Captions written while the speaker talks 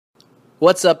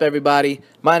What's up, everybody?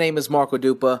 My name is Marco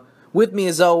Dupa. With me,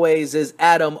 as always, is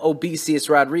Adam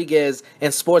Obesius Rodriguez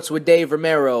and Sports with Dave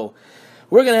Romero.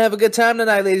 We're going to have a good time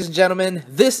tonight, ladies and gentlemen.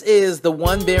 This is the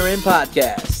One Beer In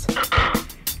Podcast.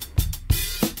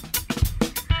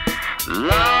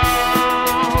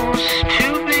 Lost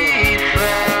to be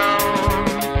found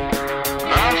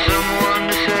by someone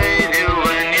to save you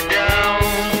when you're down.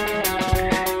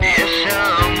 Yes,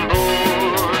 I'm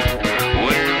bored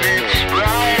when it's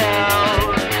bright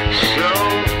out. So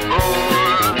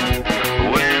bored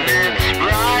when it's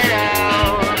bright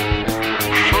out.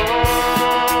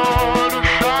 4 to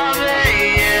 5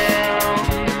 a.m.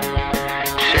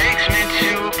 takes me to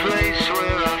a place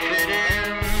where I fit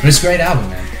in. It's a great album,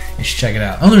 man. You should check it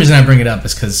out. Only reason I bring it up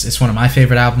is because it's one of my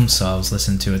favorite albums, so I was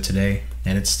listening to it today,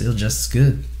 and it's still just as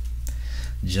good.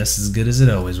 Just as good as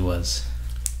it always was.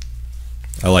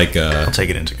 I like... I'll take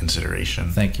it into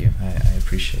consideration. Thank you. I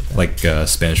appreciate that. like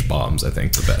Spanish Bombs, I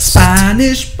think, the best.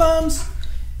 Spanish bombs.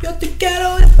 Yo te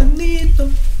quiero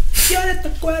infinito. Yo te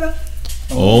quiero.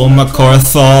 Oh, my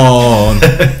corazón.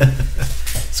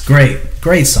 It's great.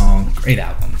 Great song. Great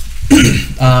album.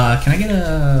 Can I get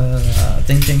a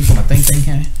thing for my thing?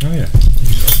 Can I? Oh, yeah.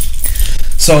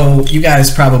 So you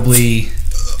guys probably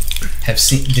have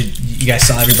seen. You guys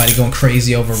saw everybody going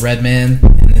crazy over Redman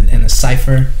and the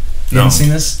Cypher? You No. didn't see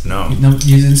this? No.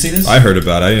 You didn't see this? I heard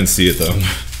about it. I didn't see it, though.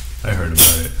 I heard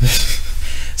about it.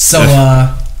 So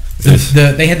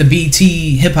they had the BET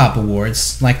Hip Hop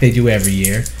Awards like they do every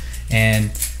year,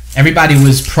 and everybody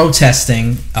was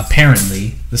protesting.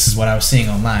 Apparently, this is what I was seeing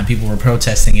online. People were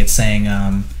protesting it, saying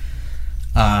to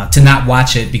not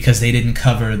watch it because they didn't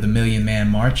cover the Million Man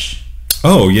March.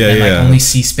 Oh, yeah, And yeah. only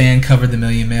C-SPAN covered the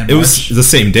Million Man March. It was the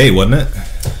same day, wasn't it?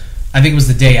 I think it was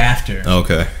the day after.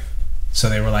 Okay. So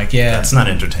they were like, "Yeah, That's not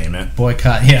entertainment.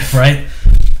 boycott." Yeah, right.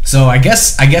 So I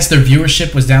guess their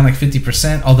viewership was down like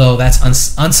 50%, although that's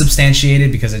unsubstantiated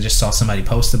because I just saw somebody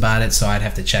post about it, so I'd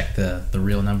have to check the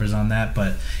real numbers on that.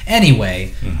 But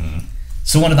anyway,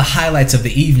 So one of the highlights of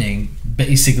the evening,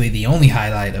 basically the only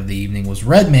highlight of the evening, was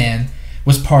Redman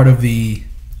was part of the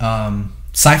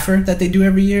Cypher that they do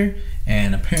every year,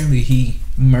 and apparently he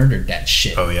murdered that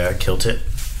shit. Oh yeah, killed it.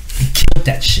 He killed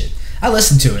that shit. I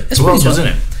listened to it. It's Who pretty else was dope.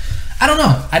 in it? I don't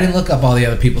know. I didn't look up all the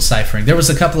other people ciphering. There was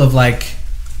a couple of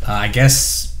I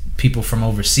guess people from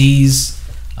overseas.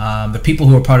 The people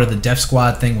who were part of the Def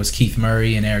Squad thing was Keith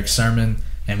Murray and Eric Sermon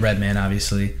and Redman,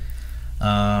 obviously.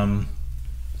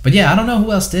 But yeah, I don't know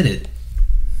who else did it.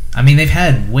 I mean, they've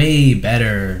had way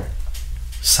better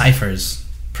ciphers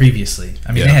previously.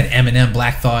 I mean, Yeah. they had Eminem,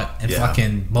 Black Thought, and Yeah.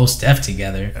 fucking Mos Def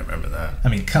together. I remember that. I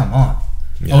mean, come on.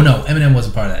 Yeah. Oh no, Eminem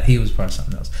wasn't part of that. He was part of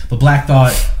something else. But Black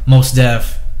Thought, Mos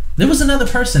Def. There was another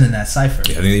person in that cipher.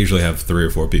 Yeah, I think they usually have 3 or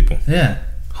 4 people. Yeah.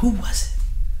 Who was it?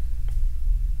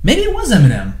 Maybe it was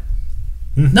Eminem.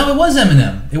 No, it was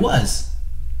Eminem. It was.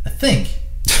 I think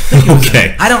it was Okay.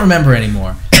 Eminem. I don't remember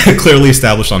anymore. Clearly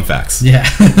established on facts. Yeah.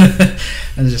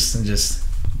 I just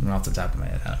off the top of my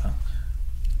head, I don't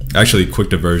know. Actually, quick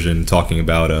diversion talking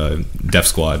about Def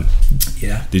Squad.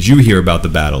 Yeah. Did you hear about the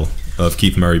battle of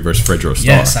Keith Murray versus Fredro Starr?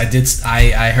 Yes, I did.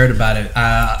 I heard about it.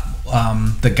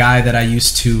 The guy that I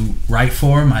used to write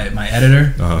for, my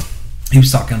editor, Uh-huh. he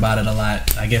was talking about it a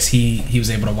lot. I guess he was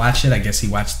able to watch it. I guess he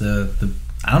watched the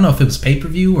I don't know if it was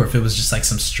pay-per-view or if it was just like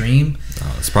some stream.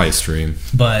 Oh, it's probably a stream.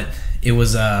 But it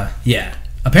was yeah.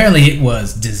 Apparently it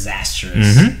was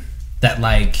disastrous. That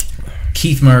like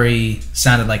Keith Murray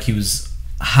sounded like he was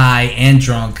high and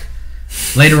drunk.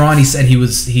 Later on he said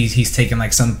he's taking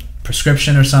like some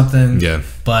prescription or something. Yeah.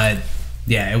 But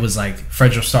yeah, it was like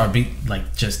Fredro Starr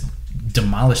just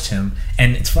demolished him,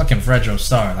 and it's fucking Fredro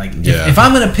Starr. Like Yeah. if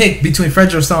I'm gonna pick between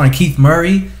Fredro Starr and Keith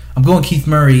Murray, I'm going Keith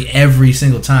Murray every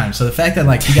single time. So the fact that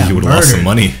like he got You would've murdered, lost some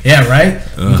money. Yeah, right.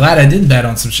 I'm glad I didn't bet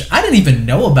on some shit. I didn't even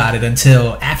know about it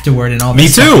until afterward, and all this Me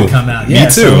stuff too. would come out. Me Yeah,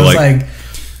 too. So it was Like-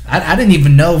 I didn't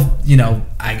even know.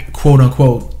 I quote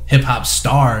unquote hip hop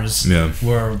stars Yeah.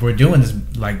 were doing this,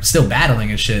 like still battling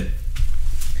and shit.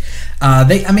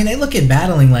 They look at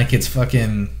battling like it's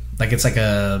fucking like it's like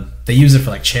they use it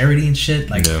for like charity and shit.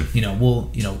 Like Yeah.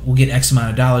 we'll get X amount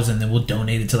of dollars and then we'll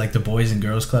donate it to like the Boys and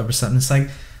Girls Club or something. It's like,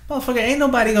 motherfucker, ain't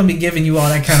nobody gonna be giving you all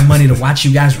that kind of money to watch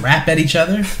you guys rap at each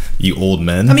other. You old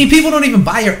men. I mean, people don't even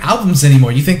buy your albums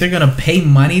anymore. You think they're gonna pay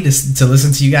money to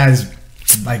listen to you guys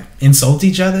like insult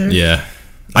each other? Yeah.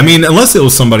 I mean, unless it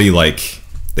was somebody like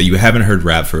that you haven't heard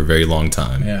rap for a very long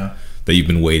time. Yeah. That you've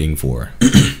been waiting for.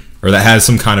 Or that has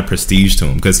some kind of prestige to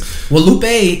him. Because Well,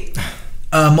 Lupe,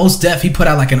 Mos Def, he put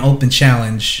out like an open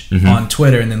challenge on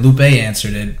Twitter, and then Lupe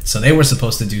answered it. So they were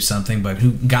supposed to do something,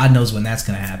 but God knows when that's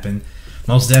going to happen.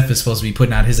 Mos Def is supposed to be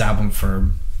putting out his album for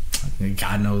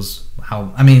God knows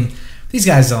how. I mean, these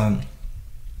guys don't.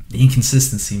 The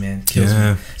inconsistency, man, kills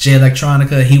me. Jay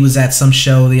Electronica, he was at some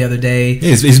show the other day.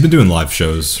 Yeah, he's been doing live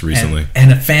shows recently.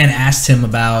 And a fan asked him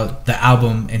about the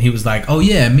album, and he was like, "Oh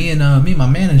yeah, me and my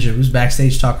manager was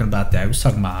backstage talking about that. He was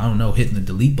talking about, I don't know, hitting the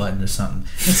delete button or something."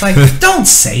 It's like, don't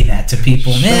say that to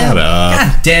people, man. Shut up.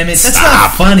 God damn it, that's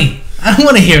not funny. I don't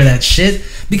want to hear that shit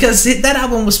because that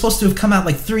album was supposed to have come out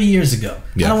like 3 years ago.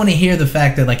 Yeah. I don't want to hear the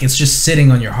fact that like it's just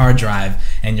sitting on your hard drive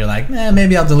and you're like,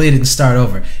 maybe I'll delete it and start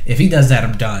over. If he does that,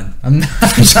 I'm done. I'm not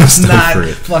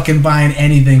fucking buying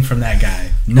anything from that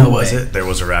guy. No Who way. was it? There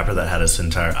was a rapper that had his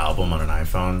entire album on an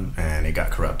iPhone and it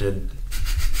got corrupted.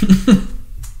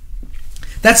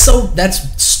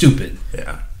 That's stupid.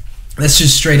 Yeah. That's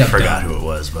just straight up I forgot dumb. who it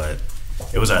was, but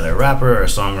it was either a rapper or a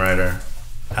songwriter.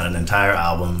 Had an entire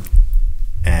album,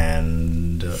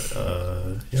 and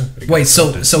yeah. Wait,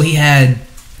 so he had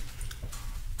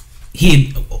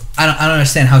I don't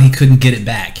understand how he couldn't get it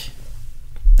back.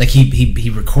 Like he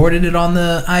recorded it on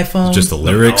the iPhone. Just the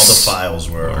lyrics. All the files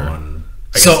were on.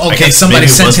 I guess somebody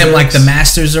sent him like the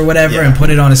masters or whatever and put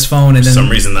it on his phone, and for then some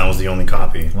reason that was the only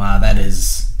copy. Wow, that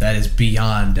is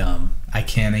beyond dumb. I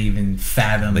can't even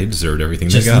fathom. They deserved everything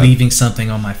just they got. leaving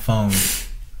something on my phone.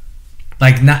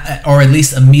 Like not, or at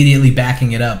least immediately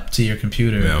backing it up to your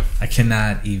computer. Yeah. I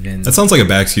cannot even. That sounds like a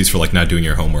bad excuse for like not doing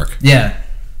your homework. Yeah.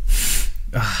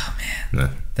 Oh man, Nah.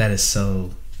 that is so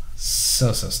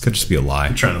stupid. Could just be a lie.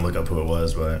 I'm trying to look up who it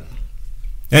was, but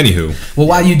Anywho, Well,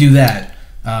 while you do that,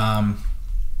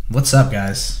 what's up,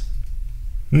 guys?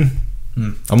 I'm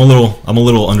a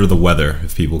little under the weather.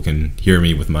 If people can hear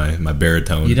me with my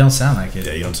baritone. You don't sound like it.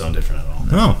 yeah, you don't sound different at all.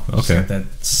 Oh, Just got okay. that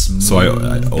smooth So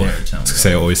I baritone.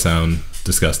 say I always sound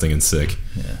disgusting and sick.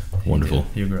 Yeah, Wonderful.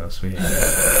 You're gross. We hate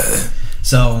it.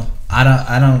 So I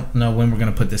don't know when we're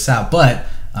gonna put this out, but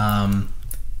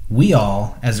we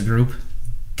all as a group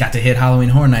got to hit Halloween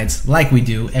Horror Nights like we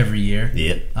do every year.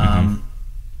 Yeah.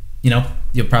 You know,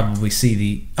 you'll probably see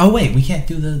the. Oh wait, we can't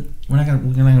do the. We're not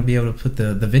gonna be able to put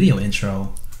the video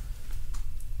intro.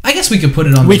 I guess we could put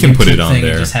it on. We the can YouTube put it on thing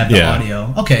there. And just have the Yeah.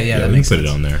 audio. Okay, yeah, that we makes can sense.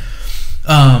 put it on there.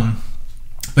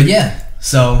 But yeah,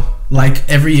 so like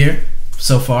every year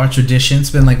so far, tradition.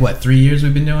 It's been like what, 3 years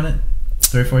we've been doing it?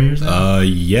 3 or 4 years now.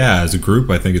 Yeah, as a group,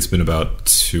 I think it's been about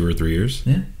 2 or 3 years.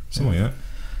 Yeah. Something like that.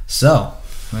 So,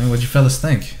 I mean, what'd you fellas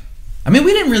think? I mean,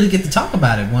 we didn't really get to talk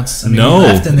about it once. I mean, No. we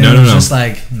left and then No, it was no. just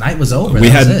like night was over. We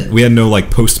That had was it. we had no like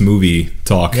post movie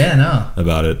talk. Yeah, no.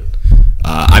 About it.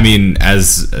 I mean,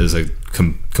 as a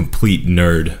complete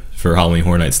nerd for Halloween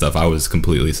Horror Night stuff, I was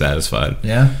completely satisfied.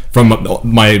 Yeah. From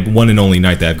my one and only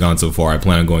night that I've gone so far, I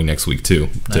plan on going next week too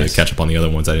to Nice. catch up on the other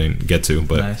ones I didn't get to.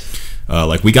 But Nice.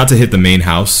 like we got to hit the main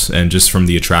house, and just from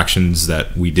the attractions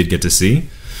that we did get to see,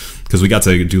 because we got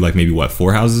to do like maybe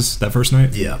 4 houses that first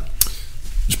night. Yeah.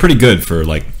 It's pretty good for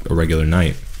like a regular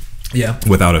night Yeah.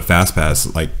 without a fast pass.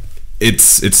 Like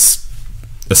it's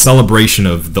a celebration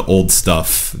of the old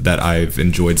stuff that I've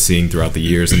enjoyed seeing throughout the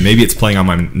years, and maybe it's playing on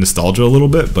my nostalgia a little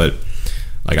bit, but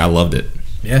like I loved it.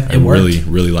 Yeah, I it worked.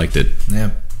 really liked it.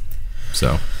 Yeah.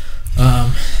 So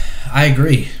I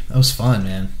agree. That was fun,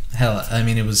 man. Hell, I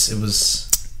mean, it was,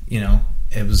 you know,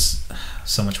 it was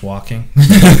so much walking,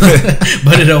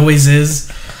 but it always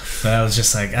is. But I was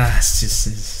just like,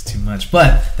 it's too much.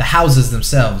 But the houses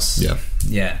themselves,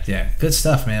 yeah, good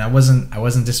stuff, man. I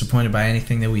wasn't disappointed by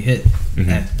anything that we hit.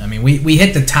 I mean, we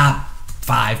hit the top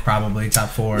 5, probably top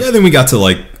 4. yeah, then we got to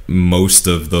like most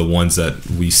of the ones that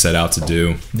we set out to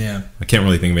do. Yeah. I can't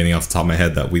really think of anything off the top of my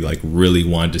head that we like really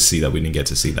wanted to see that we didn't get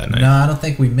to see that night. No, I don't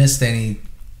think we missed any.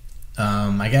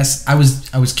 I guess I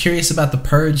was curious about The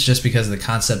Purge just because of the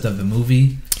concept of the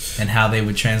movie and how they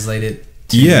would translate it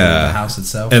to the house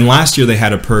itself. And last year they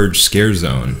had a Purge scare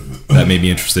zone that made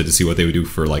me interested to see what they would do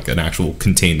for like an actual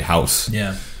contained house.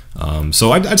 Yeah.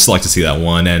 So I'd just like to see that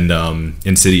one, and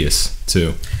Insidious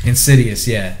too. Insidious,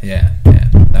 yeah.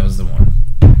 That was the one.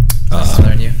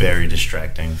 Bothering you? Very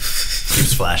distracting.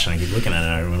 Keeps flashing. I keep looking at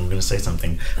it. I'm going to say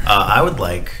something. I would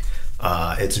like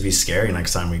it to be scary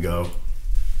next time we go.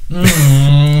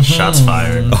 Shots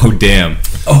fired. Oh damn!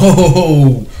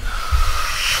 Oh,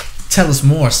 tell us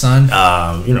more, son.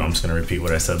 You know, I'm just going to repeat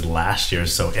what I said last year.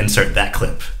 So insert that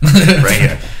clip right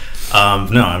here.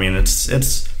 No, I mean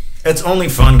it's only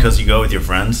fun because you go with your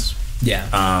friends. Yeah.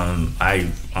 I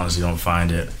honestly don't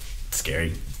find it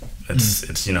scary.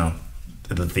 It's you know,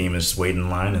 the theme is wait in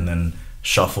line and then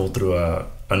shuffle through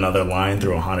another line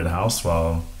through a haunted house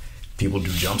while people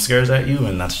do jump scares at you,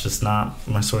 and that's just not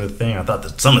my sort of thing. I thought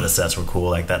that some of the sets were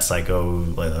cool, like that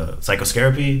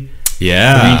Psychoscarapy.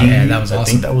 Yeah, 3D. Yeah, that was I awesome.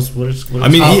 think that was what it's I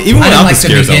mean, Oh, even I didn't without like the the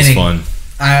scares, that was beginning.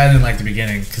 fun. I didn't like the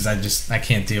beginning because I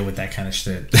can't deal with that kind of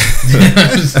shit.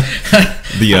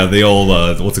 The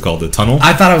old what's it called? The tunnel.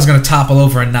 I thought I was gonna topple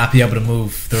over and not be able to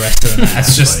move the rest of the night.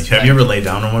 That's just. Have you ever laid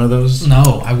down on one of those?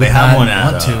 No, I would They have not one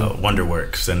want at to.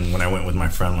 Wonderworks, and when I went with my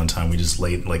friend one time, we just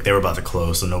laid like they were about to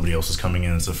close, so nobody else was coming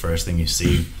in. It's the first thing you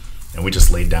see, and we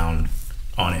just laid down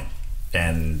on it,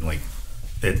 and like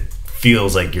it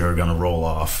feels like you're gonna roll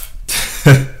off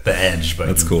the edge, but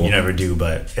That's cool. You never do.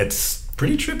 But it's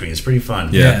pretty trippy. It's pretty fun.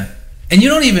 Yeah. And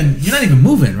you're not even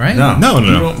moving, right? No, No.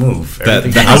 you don't move. The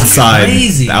Everything outside,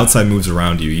 crazy. the outside moves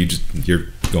around you. You're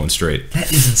going straight.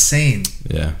 That is insane.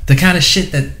 Yeah. The kind of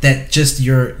shit that just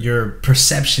your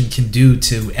perception can do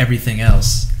to everything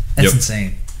else. That's Yep.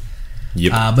 insane.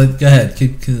 Yep. But go ahead. But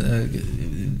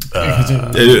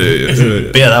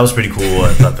yeah, that was pretty cool.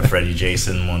 I thought the Freddy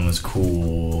Jason one was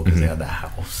cool because they had the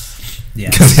house Yeah.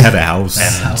 Because they had a house.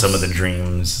 and House. some of the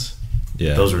dreams.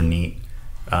 Yeah. Those were neat.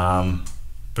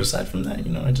 But aside from that,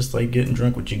 I just like getting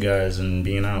drunk with you guys and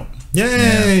being out.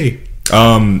 Yay!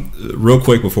 Real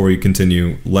quick before we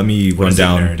continue, let me run is it,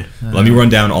 down. nerd? Let me run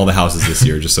down all the houses this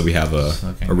year, just so we have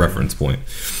Okay. a reference point.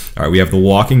 All right, we have The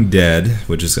Walking Dead,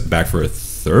 which is back for a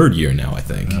third year now, I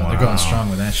think. They're going strong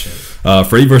with that shit.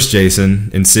 Freddy vs. Jason,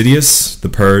 Insidious, The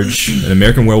Purge, An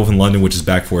American Werewolf in London, which is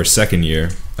back for a second year.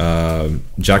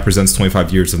 Jack Presents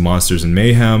 25 Years of Monsters and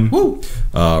Mayhem. Woo!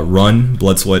 Run,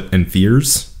 Blood, Sweat, and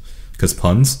Fears, because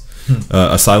puns.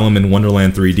 Asylum in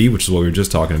Wonderland 3D, which is what we were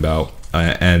just talking about.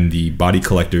 And the Body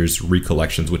Collectors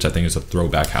Recollections, which I think is a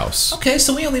throwback house. Okay,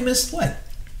 so we only missed what?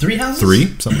 3 houses? 3?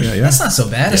 Something like that, yeah. That's not so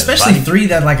bad, Yeah, especially Body- 3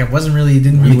 that like I didn't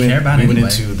really care about we anyway.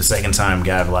 went into the second time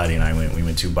Gav, Lottie, and I went. We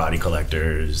went to Body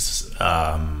Collectors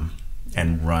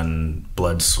and Run,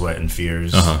 Blood, Sweat, and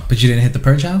Fears. But you didn't hit the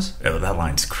Purge house? Oh, that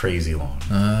line's crazy long.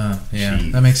 Yeah,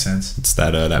 Jeez. that makes sense. It's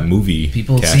that movie.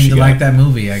 People cash seem you to got. like that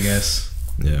movie, I guess.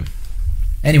 Yeah.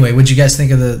 Anyway, what'd you think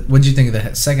of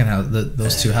the second house,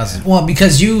 those 2 houses? Well,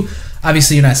 because you're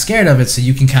not scared of it, so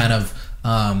you can kind of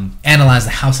analyze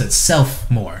the house itself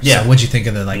more. Yeah. So what'd you think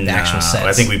of the actual Nah, sets?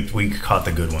 I think we caught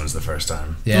the good ones the first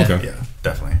time. Yeah. Okay. Yeah,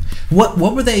 definitely. What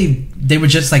were they? They were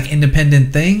just like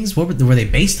independent things. Were they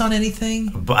based on anything?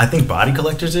 But I think Body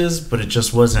Collectors is, but it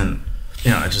just wasn't.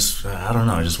 I don't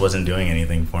know. It just wasn't doing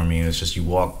anything for me. It's just you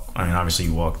walk. I mean, obviously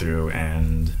you walk through,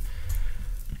 and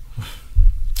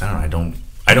I don't know.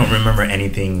 I don't remember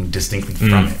anything distinctly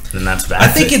from it, and that's bad. I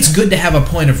think it's good to have a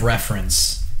point of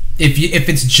reference. If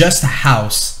it's just a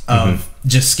house of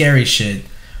just scary shit,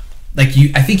 I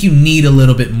think you need a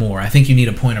little bit more. I think you need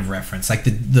a point of reference, like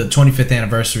the 25th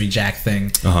anniversary Jack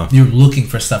thing. You're looking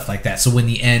for stuff like that. So when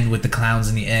the end with the clowns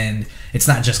in the end, it's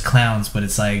not just clowns, but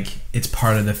it's like it's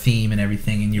part of the theme and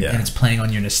everything, and and it's playing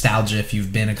on your nostalgia if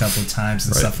you've been a couple of times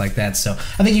and stuff like that. So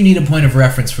I think you need a point of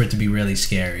reference for it to be really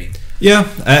scary. Yeah,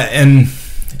 and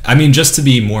I mean, just to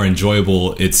be more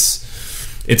enjoyable, it's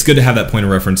good to have that point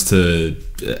of reference to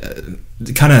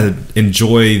kind of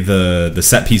enjoy the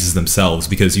set pieces themselves,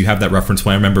 because you have that reference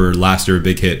point. I remember last year a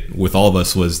big hit with all of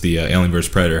us was the Alien vs.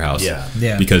 Predator house.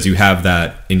 Yeah. Because you have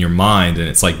that in your mind, and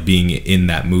it's like being in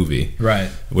that movie. Right.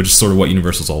 Which is sort of what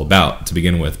Universal's all about to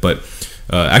begin with. But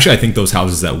actually, I think those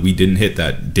houses that we didn't hit,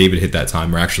 that David hit that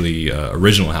time, were actually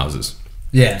original houses.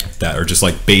 Yeah. That are just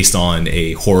like based on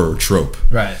a horror trope.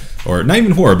 Right. Or not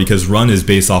even horror, because Run is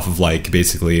based off of like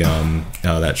basically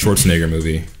that Schwarzenegger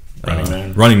movie,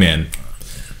 Running Man.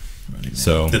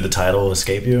 So Did the title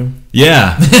escape you?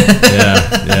 yeah. I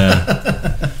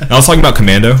was talking about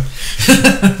Commando.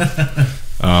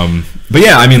 But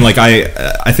yeah, I mean, like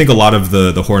I think a lot of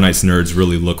the Horror Nights nerds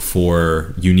really look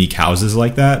for unique houses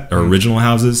like that, or original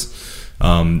houses.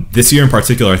 This year in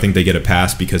particular, I think they get a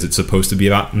pass because it's supposed to be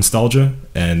about nostalgia,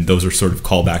 and those are sort of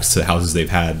callbacks to houses they've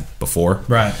had before.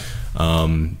 Right.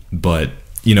 But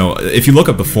if you look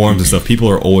up the forums and stuff, people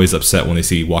are always upset when they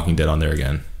see Walking Dead on there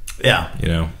again. Yeah.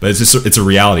 But it's a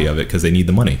reality of it because they need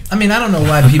the money. I mean, I don't know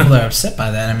why people are upset by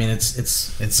that. I mean, it's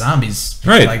zombies.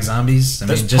 People Right. like zombies. I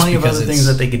There's mean, just plenty of because other things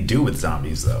that they could do with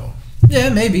zombies, though. Yeah,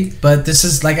 maybe. But this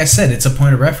is, like I said, it's a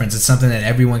point of reference. It's something that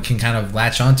everyone can kind of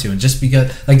latch onto. And just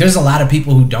because, there's a lot of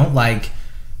people who don't like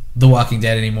The Walking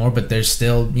Dead anymore, but there's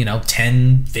still,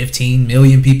 10, 15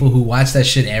 million people who watch that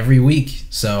shit every week.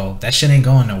 So that shit ain't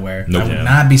going nowhere. Nope. I would Yeah.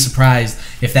 not be surprised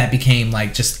if that became,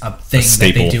 just a thing that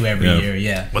staple. they do every Yeah. year.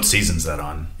 Yeah. What season's that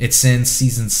on? It's in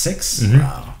season 6.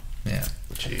 Wow. Yeah.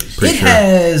 Jeez. Pretty It sure.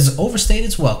 has overstayed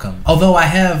its welcome. Although I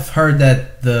have heard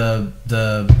that the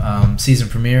season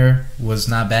premiere was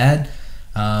not bad.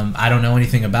 I don't know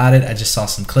anything about it. I just saw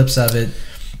some clips of it.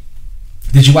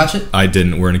 Did you watch it? I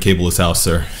didn't. We're in a cableless house,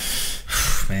 sir.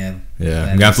 Man. Yeah, that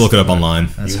I'm gonna have to is- look it up online.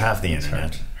 that's- You have the that's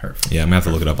internet. hurtful. Yeah, I'm gonna have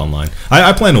to look it up online.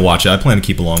 I plan to watch it. I plan to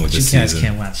keep along with You this guys season.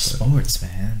 can't watch sports,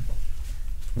 man.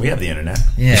 We have the internet.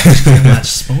 Yeah, you can't watch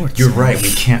sports. You're right.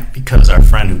 We can't because our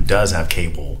friend who does have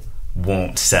cable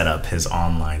won't set up his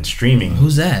online streaming.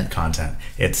 Who's that? Content.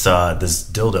 It's this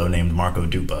dildo named Marco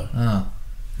Dupa. Oh,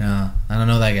 no, I don't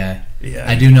know that guy. Yeah.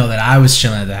 I do know that I was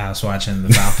chilling at the house watching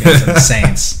the Falcons and the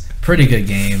Saints. Pretty good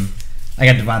game. I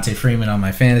got Devontae Freeman on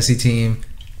my fantasy team.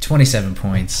 27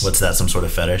 points. What's that? Some sort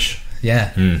of fetish?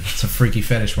 Yeah, it's a freaky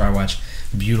fetish where I watch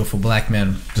beautiful black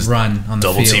men Just run on the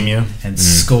double field team you? and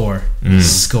score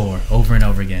over and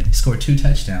over again. He scored 2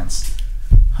 touchdowns,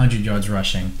 100 yards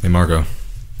rushing, Hey, Marco,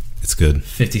 it's good.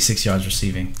 56 yards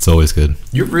receiving. It's always good.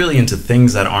 You're really into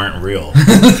things that aren't real.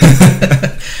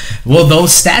 Well,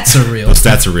 those stats are real. Those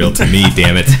stats are real to me.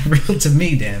 Damn it. Real to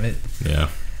me, damn it. Yeah.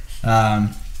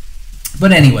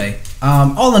 But anyway,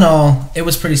 all in all, it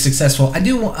was pretty successful. I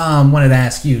do wanted to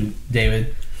ask you,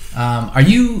 David, are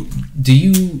you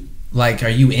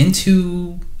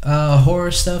into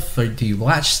horror stuff, or do you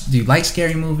like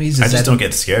scary movies? I just don't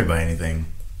get scared by anything.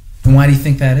 And why do you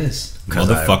think that is?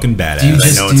 Motherfucking badass. Do you I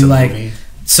just know it's a like? movie.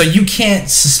 So you can't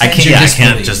suspend I can't. your Yeah, I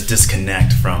disbelief. can't just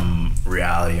disconnect from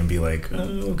reality and be like,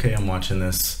 oh, okay, I'm watching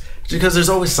this, because there's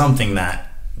always something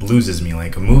that loses me.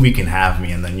 Like a movie can have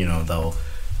me, and then they'll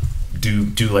do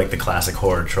like the classic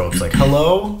horror tropes, like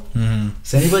hello,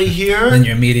 is anybody here? Then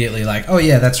you're immediately like, oh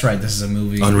yeah, that's right, this is a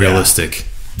movie. Unrealistic.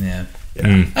 Yeah.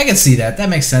 Yeah. I can see that. That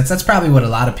makes sense. That's probably what a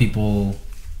lot of people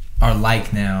are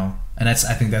like now. And I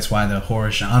think that's why the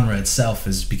horror genre itself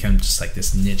has become just like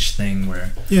this niche thing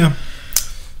where... Yeah.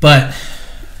 But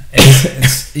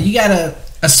it's you gotta,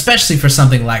 especially for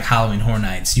something like Halloween Horror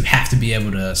Nights, you have to be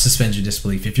able to suspend your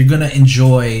disbelief. If you're gonna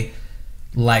enjoy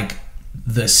like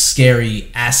the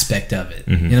scary aspect of it.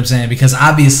 You know what I'm saying? Because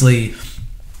obviously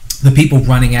the people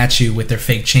running at you with their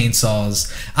fake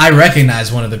chainsaws, I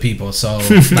recognize one of the people, so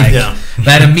like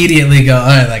that immediately go, all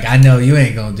right, like I know you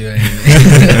ain't gonna do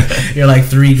anything. You're like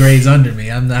 3 grades under me.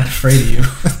 I'm not afraid of you.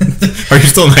 Are you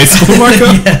still in high school, Marco?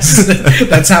 Yes,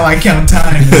 that's how I count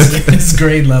time. Is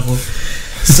grade level.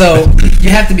 So you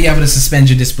have to be able to suspend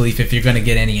your disbelief if you're going to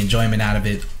get any enjoyment out of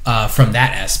it from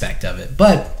that aspect of it.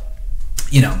 But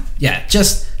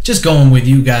just going with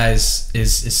you guys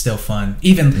is still fun.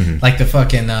 Even like the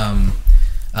fucking the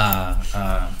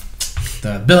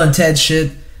Bill and Ted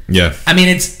shit. Yeah. I mean,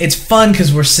 it's fun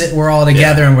because we're all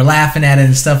together and we're laughing at it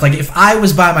and stuff. Like if I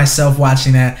was by myself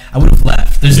watching that, I would have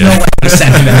left. There's no way I would have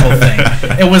sat through that whole thing.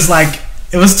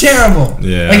 It was terrible.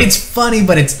 Yeah. Like it's funny,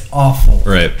 but it's awful.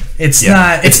 Right. It's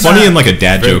not. It's funny not, in like a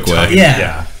dad joke way.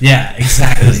 Yeah,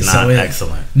 exactly. It's not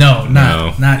excellent. No,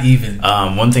 not even.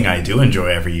 One thing I do enjoy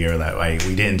every year that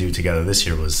we didn't do together this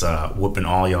year was whooping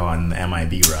all y'all on the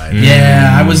MIB ride.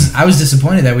 Yeah, I was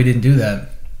disappointed that we didn't do that.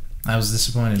 I was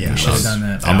disappointed. Yeah, we should have done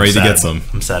that. I'm ready to get some.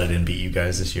 I'm sad I didn't beat you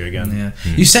guys this year again. Yeah,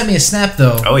 you sent me a snap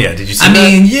though. Oh yeah, did you see I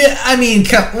mean,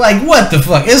 like what the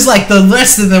fuck? It's like the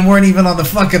rest of them weren't even on the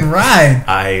fucking ride.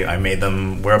 I made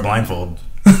them wear a blindfold.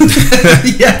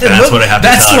 Yeah, That's what I have to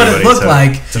That's tell what everybody it looked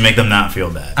like to make them not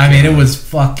feel bad. I mean, it was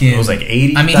fucking. It was like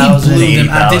 80,000. I mean, he blew them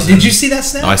out. 80,000. Did you see that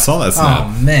snap? Oh, I saw that snap. Oh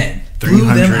man, blew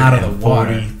them out of the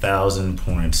water. 340,000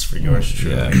 points for yours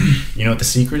truly. Yeah. You know what the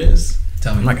secret is?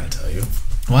 Tell me. I'm not gonna tell you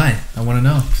Why? I want to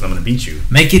know. because I'm gonna beat you.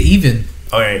 Make it even.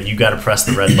 All right, you got to press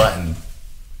the red button,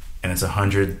 and it's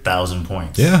 100,000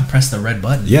 points. Yeah. Press the red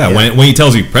button. Yeah. When he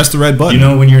tells you press the red button. You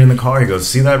know when you're in the car, he goes,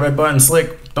 "See that red button,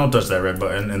 Slick? Don't touch that red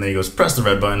button." And then he goes, "Press the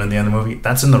red button." At the end of the movie,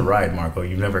 that's in the ride, Marco.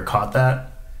 You've never caught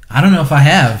that? I don't know if I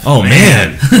have. Oh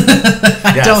man.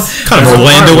 I Yes. don't. Kind of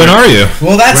Orlandoan are you?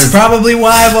 Well, that's probably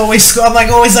why I've always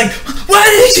always like, why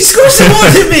did you score so more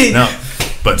than me? No,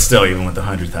 but still, even with the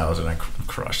 100,000, I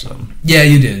crushed them. Yeah,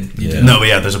 you did. You did. No, but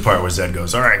yeah, there's a part where Zed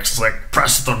goes, "All right, Slick,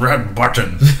 press the red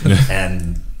button,"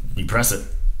 and you press it,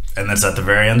 and that's at the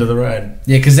very end of the ride.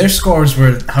 Yeah, because their scores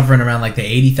were hovering around like the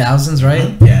 80,000s,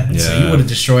 right? Yeah. So you would have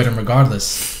destroyed them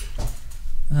regardless.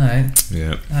 All right.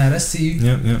 Yeah. All right. I see you.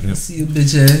 Yep. I see you,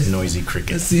 bitch ass. Noisy I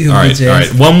cricket. see you, All right. bitch All ass.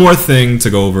 right. One more thing to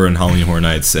go over in Halloween Horror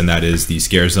Nights, and that is the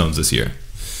scare zones this year.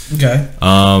 Okay.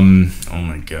 Oh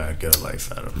my god, get a life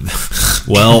out of them.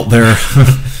 Well, they're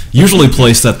usually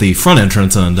placed at the front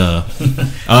entrance, and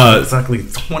Exactly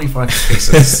 25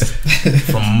 cases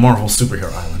from Marvel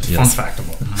Superhero Island. Yes. Fun fact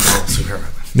about Marvel Superhero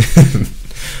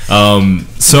Island.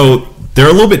 so they're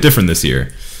a little bit different this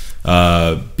year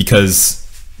because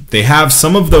they have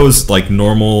some of those like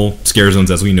normal scare zones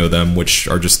as we know them, which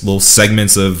are just little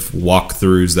segments of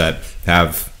walkthroughs that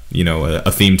have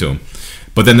a theme to them.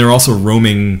 But then they're also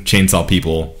roaming chainsaw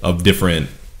people of different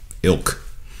ilk.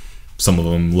 Some of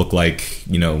them look like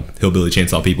hillbilly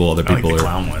chainsaw people. Other people like the are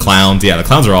clown ones. clowns. Yeah, the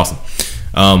clowns are awesome.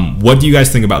 What do you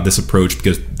guys think about this approach?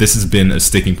 Because this has been a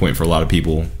sticking point for a lot of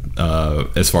people,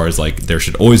 as far as like there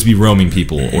should always be roaming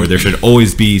people, or there should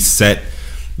always be set,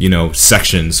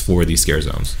 sections for these scare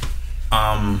zones.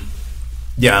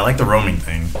 Yeah, I like the roaming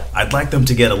thing. I'd like them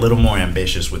to get a little more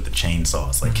ambitious with the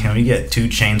chainsaws. Like, can we get 2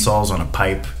 chainsaws on a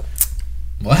pipe?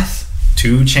 What?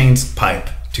 2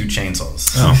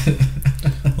 chainsaws. Oh,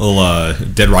 a little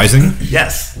Dead Rising.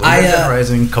 Yes, Dead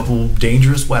Rising. Couple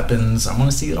dangerous weapons. I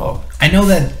want to see it all. I know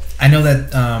that.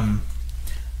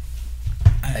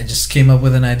 I just came up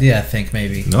with an idea. I think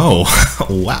maybe. No,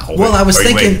 wow. Well, I was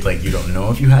thinking. Wait, like you don't know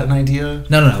if you had an idea?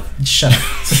 No. Shut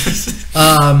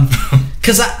up.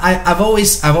 Because I've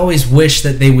always wished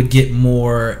that they would get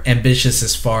more ambitious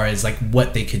as far as like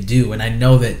what they could do, and I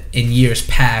know that in years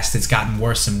past it's gotten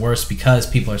worse and worse because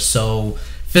people are so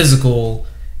physical,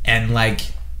 and like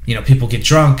people get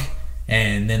drunk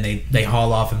and then they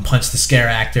haul off and punch the scare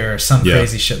actor or some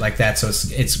crazy shit like that. So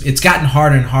it's gotten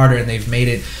harder and harder, and they've made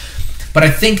it. But I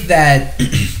think that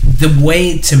the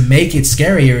way to make it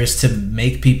scarier is to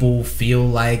make people feel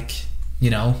like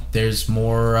there's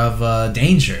more of a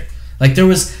danger. Like I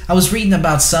was reading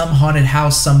about some haunted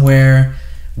house somewhere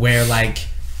where like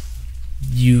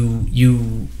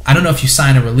you I don't know if you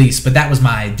sign a release, but that was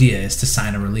my idea, is to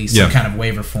sign a release, some kind of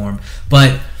waiver form.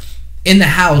 But in the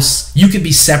house, you could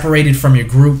be separated from your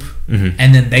group,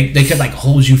 and then they could like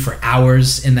hold you for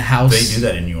hours in the house. They do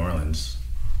that in New Orleans.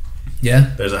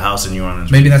 Yeah, there's a house in New Orleans.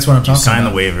 Maybe that's what I'm talking about. You sign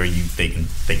about. the waiver. They can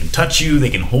touch you.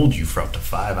 They can hold you for up to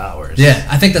 5 hours. Yeah,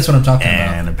 I think that's what I'm talking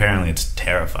about. And apparently, it's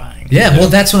terrifying. Yeah, well,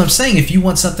 that's what I'm saying. If you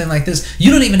want something like this, you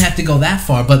don't even have to go that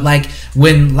far. But like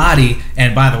when Lottie,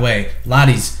 and by the way,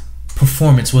 Lottie's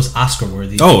performance was Oscar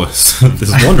worthy. Oh, this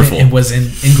is wonderful. It was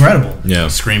incredible. Yeah,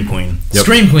 Scream Queen. Yep.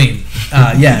 Scream Queen.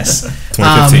 Yes.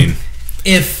 2015.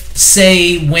 If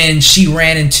say when she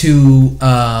ran into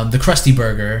the Krusty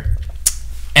Burger,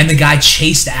 and the guy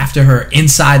chased after her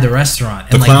inside the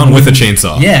restaurant. And the clown with a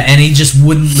chainsaw. Yeah, and he just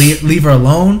wouldn't leave her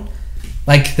alone.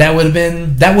 Like that would have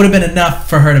been enough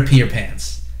for her to pee her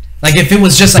pants. Like if it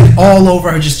was just like all over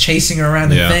her, just chasing her around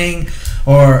the thing,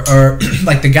 or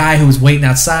like the guy who was waiting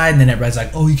outside, and then everybody's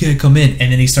like, "Oh, you can't come in,"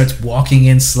 and then he starts walking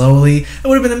in slowly. It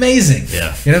would have been amazing.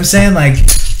 Yeah, you know what I'm saying? Like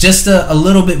just a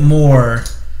little bit more.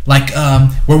 Like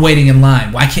we're waiting in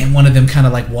line. Why can't one of them kind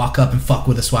of like walk up and fuck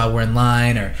with us while we're in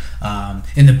line? Or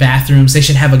in the bathrooms, they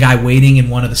should have a guy waiting in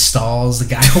one of the stalls. The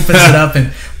guy opens it up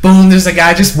and boom, there's a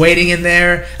guy just waiting in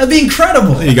there. That'd be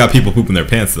incredible. You got people pooping their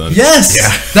pants then.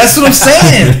 Yes, that's what I'm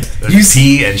saying. You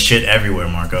pee and shit everywhere,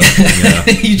 Marco.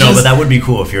 But that would be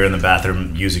cool if you're in the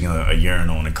bathroom using a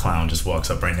urinal and a clown just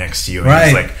walks up right next to you and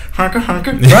he's like, "Honka,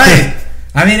 honka." Right.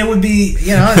 I mean, it would be, it'd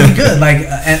be good. Like,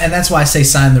 and that's why I say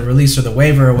sign the release or the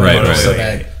waiver or whatever. Right. So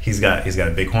that he's got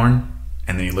a big horn,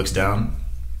 and then he looks down,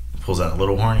 pulls out a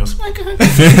little horn, he goes, I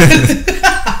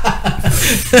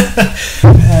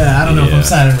don't know if I'm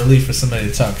signing release for somebody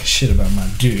to talk shit about my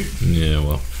dude. Yeah,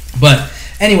 well. But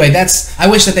anyway, I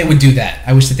wish that they would do that.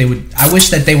 I wish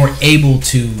that they were able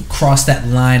to cross that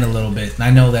line a little bit. And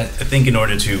I know that. I think in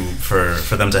order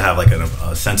for them to have like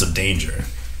a sense of danger,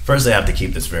 first they have to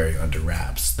keep this very under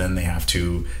wraps. Then they have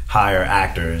to hire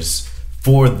actors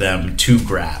for them to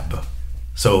grab.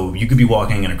 So you could be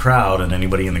walking in a crowd, and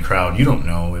anybody in the crowd, you don't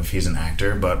know if he's an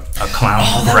actor, but a clown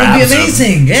grabs him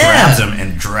and drags him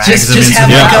into have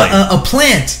the like alley. a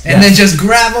plant, and then just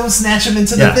grab him, snatch him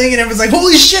into the thing, and everyone's like,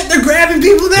 "Holy shit, they're grabbing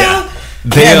people now!"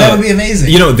 That would be amazing.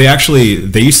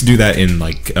 They used to do that in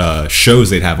like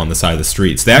shows they'd have on the side of the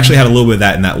streets. They actually had a little bit of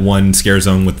that in that one scare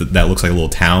zone that looks like a little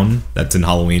town that's in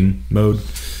Halloween mode.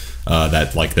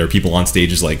 That like there are people on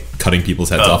stages like cutting people's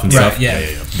heads off and stuff. Yeah.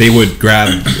 They would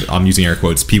grab, I'm using air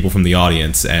quotes, people from the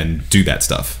audience and do that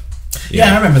stuff.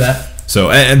 I remember that.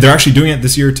 So and they're actually doing it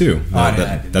this year too. I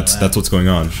didn't know That's what's going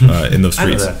on in those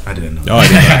streets. I didn't know that. Oh, I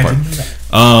didn't know that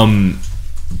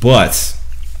part. But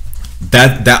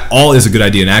that all is a good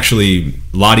idea. And actually,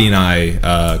 Lottie and I,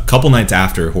 a couple nights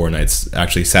after Horror Nights,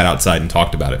 actually sat outside and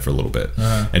talked about it for a little bit.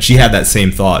 And she had that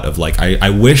same thought of like, I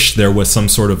wish there was some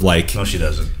sort of like. No, she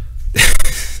doesn't.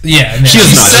 Yeah, she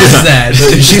says that.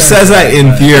 She says that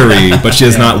in theory, but she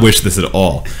does not wish this at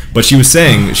all. But she was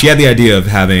saying she had the idea of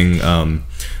having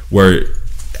where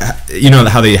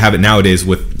how they have it nowadays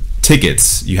with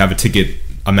tickets. You have a ticket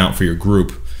amount for your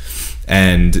group,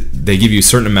 and they give you a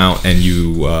certain amount, and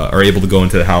you are able to go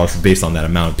into the house based on that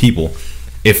amount of people.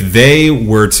 If they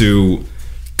were to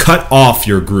cut off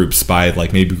your groups by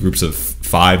like maybe groups of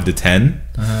 5 to 10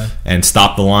 and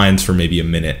stop the lines for maybe a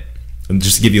minute, and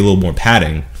just to give you a little more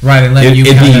padding, right? And let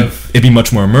it'd be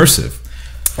much more immersive,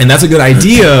 and that's a good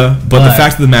idea. But the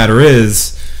fact of the matter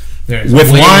is, There's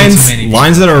with way too lines many people.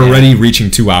 that are Yeah. already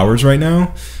reaching 2 hours right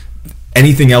now.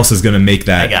 Anything else is going to make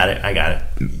that. I got it.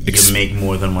 You can make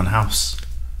more than one house.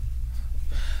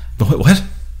 What?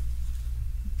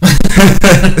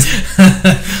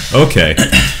 Okay.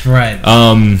 Right.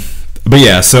 But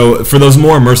yeah, so for those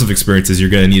more immersive experiences, you're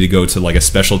going to need to go to like a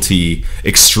specialty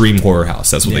extreme horror house.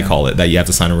 That's what they call it. That you have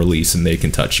to sign a release and they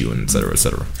can touch you and et cetera, et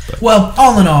cetera. But, Well,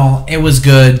 all in all, it was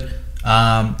good.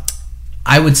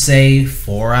 I would say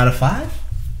 4 out of 5.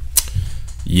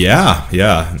 yeah.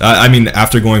 I mean,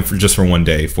 after going for one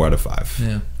day, 4 out of 5.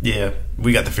 Yeah. Yeah,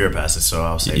 we got the fear passes, so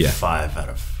I'll say Yeah. 5 out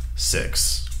of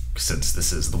 6, since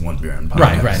this is the one beer and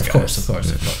Right. podcast, Of guys.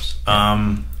 course.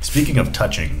 Speaking of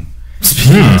touching,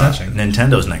 Touching.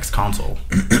 Nintendo's next console.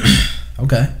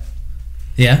 Okay.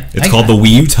 Yeah. It's called the Wii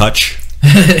U Touch.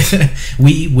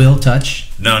 We will touch.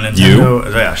 No,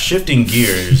 Nintendo. Yeah, shifting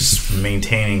gears,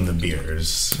 maintaining the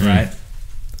beers. Right.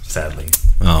 Sadly,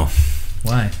 Oh.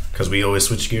 Why? because we always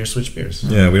switch beers.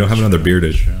 Yeah, we don't have another beer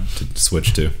to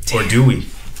switch to. Or do we?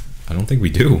 I don't think we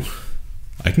do.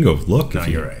 I can go look. No, if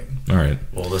you- you're right. All right.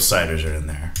 Well, the ciders are in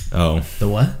there. Oh. The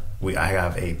what? I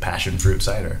have a passion fruit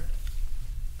cider.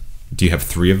 Do you have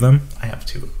 3 of them? I have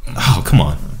 2. Oh, come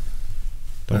on.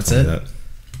 Don't That's tell me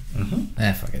it?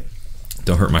 that. Fuck it.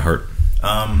 Don't hurt my heart.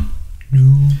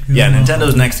 Yeah,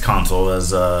 Nintendo's next console is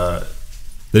The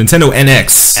Nintendo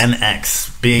NX.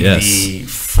 NX. Big, Yes. the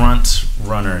front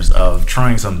runners of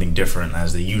trying something different,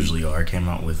 as they usually are, came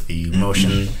out with the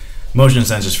motion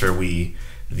sensors for Wii,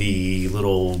 the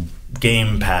little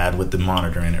game pad with the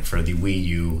monitor in it for the Wii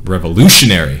U.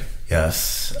 Revolutionary.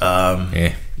 Yes.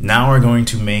 Eh. Now we're going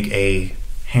to make a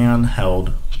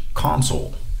handheld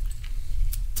console,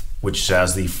 which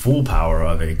has the full power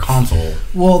of a console.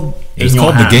 Well, It's in your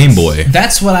called the hands. Game Boy.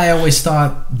 that's what I always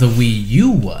thought the Wii U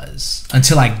was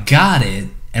until I got it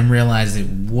and realized it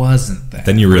wasn't that.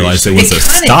 Then you realized it was it a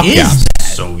kinda stopgap. is that.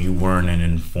 So you weren't an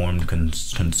informed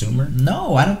consumer?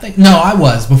 No, I don't think. No, I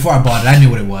was before I bought it. I knew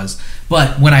what it was.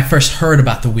 But when I first heard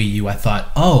about the Wii U, I thought,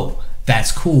 oh,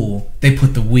 that's cool. They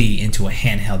put the Wii into a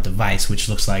handheld device, which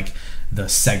looks like the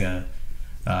Sega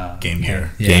Game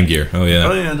Gear. Yeah. Game Gear. Oh, yeah.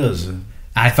 Oh, yeah, it does.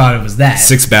 I thought it was that.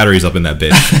 6 batteries up in that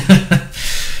bitch.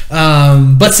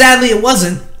 But sadly, it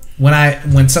wasn't.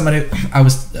 When somebody, I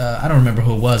don't remember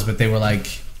who it was, but they were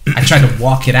like, I tried to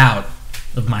walk it out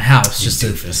of my house just to,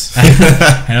 doofus.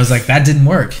 and I was like, that didn't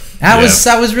work. And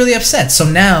I was really upset. So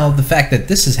now the fact that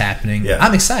this is happening, Yeah.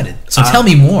 I'm excited. So tell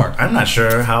me more. I'm not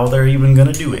sure how they're even going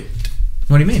to do it.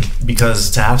 What do you mean? Because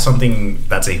to have something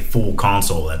that's a full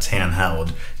console that's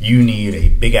handheld, you need a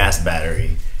big ass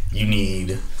battery. You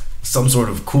need some sort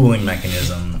of cooling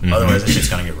mechanism. Otherwise, it's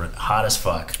just gonna get hot as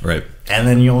fuck. Right. And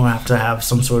then you'll have to have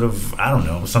some sort of, I don't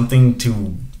know, something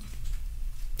to.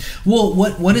 Well,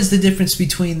 what is the difference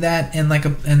between that and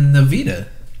and the Vita?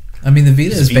 I mean, the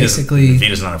Vita is basically The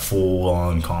Vita's not a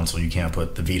full-on console. You can't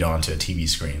put the Vita onto a TV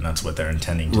screen. That's what they're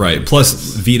intending to do. Right. Plus,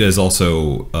 Vita is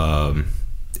also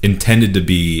intended to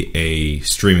be a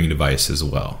streaming device as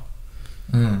well.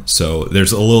 So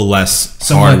there's a little less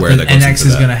hardware that goes NX into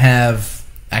is that. going to have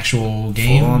actual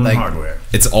game Full-on like hardware.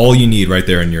 It's all you need right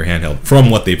there in your handheld, from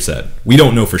what they've said. We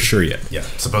don't know for sure yet. Yeah,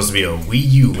 it's supposed to be a Wii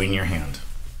U in your hand.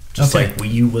 Just Okay. like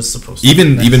Wii U was supposed to.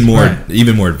 Even more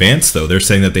right. advanced though. They're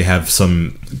saying that they have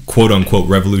some quote unquote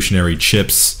revolutionary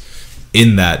chips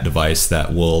in that device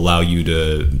that will allow you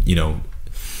to,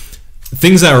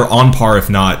 things that are on par, if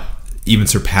not even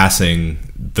surpassing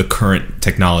the current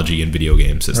technology in video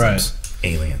game systems. Right.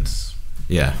 Aliens.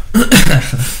 Yeah.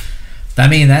 I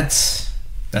mean, that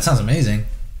sounds amazing.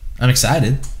 I'm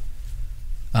excited.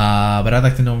 But I'd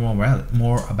like to know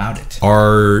more about it.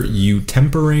 Are you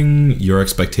tempering your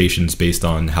expectations based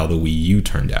on how the Wii U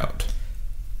turned out?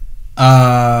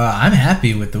 I'm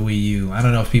happy with the Wii U. I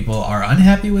don't know if people are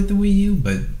unhappy with the Wii U,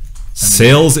 but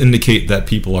Sales indicate that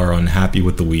people are unhappy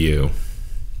with the Wii U.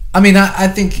 I mean, I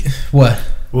think what?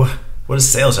 What does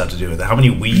sales have to do with it? How many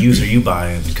Wii U's are you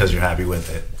buying because you're happy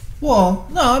with it? Well,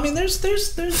 no, I mean, there's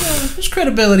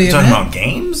credibility in Talking that. about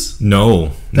games?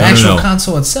 No. The actual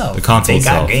console itself. The console They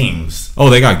itself. got games. Oh,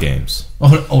 they got games.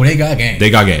 Oh, they got games. They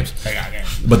got games. They got games.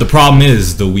 But the problem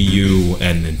is the Wii U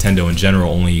and Nintendo in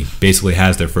general only basically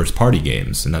has their first party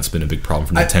games, and that's been a big problem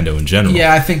for Nintendo in general.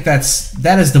 Yeah, I think that's really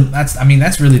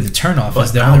the turnoff. But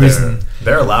Is the now only they're, reason.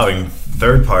 they're allowing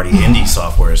third-party indie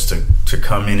softwares to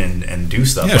come in and do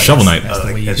stuff. Yeah, Shovel Knight. That's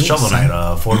the way you It's do it, Shovel son. Knight,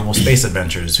 Affordable Space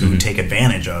Adventures, who take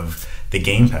advantage of the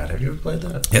gamepad. Have you ever played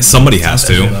that? Yeah, somebody has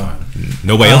That's to. fun.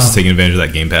 Nobody else is taking advantage of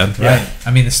that gamepad, Right.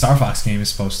 I mean, the Star Fox game is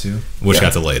supposed to. which Yeah.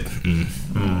 got delayed.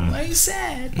 Why are you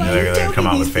sad? Yeah, they're gonna come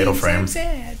out with Fatal Frame.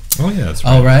 sad. Oh, yeah, that's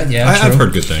right. Oh, right. Yeah, I've true.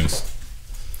 heard good things.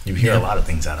 You hear a lot of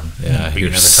things at him. Yeah, but you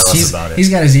never tell us about it. He's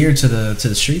got his ear to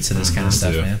the streets of this kind of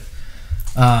stuff, too.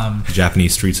 man.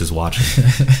 Japanese streets is watching.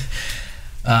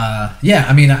 Yeah,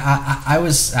 I mean, I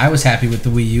was happy with the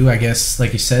Wii U. I guess,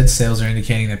 like you said, sales are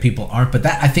indicating that people aren't. But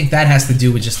I think that has to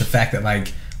do with just the fact that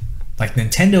like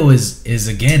Nintendo is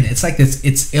again, it's like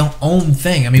its own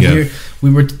thing. I mean,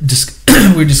 we were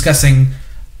discussing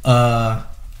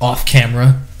off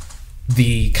camera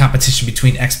the competition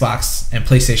between Xbox and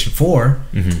PlayStation 4.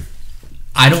 Mm-hmm.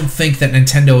 I don't think that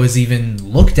Nintendo is even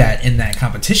looked at in that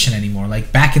competition anymore.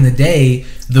 Like back in the day,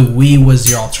 the Wii was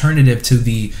your alternative to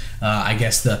the, I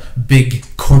guess, the big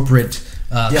corporate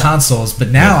consoles. But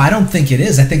now I don't think it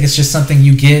is. I think it's just something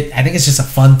you get. I think it's just a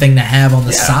fun thing to have on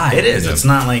the side. It is. It's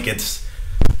not like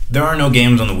there are no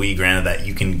games on the Wii, granted, that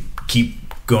you can keep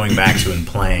going back to and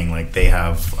playing. Like they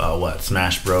have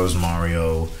Smash Bros,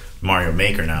 Mario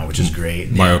Maker now, which is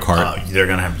great. Mario Kart. They're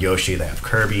gonna have Yoshi. They have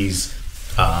Kirby's,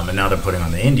 and now they're putting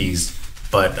on the indies.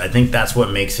 But I think that's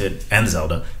what makes it, and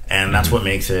Zelda, and that's what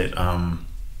makes it.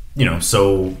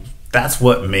 So that's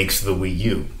what makes the Wii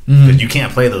U. Because you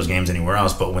can't play those games anywhere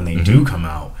else. But when they do come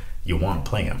out, you want to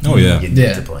play them. Oh yeah, you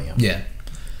need to play them. Yeah.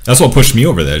 That's what pushed me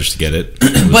over there, just to get it.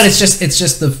 But it's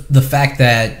just the fact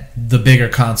that the bigger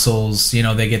consoles,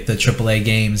 they get the AAA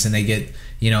games and they get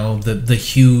the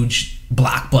huge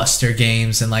blockbuster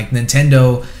games, and like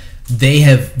Nintendo, they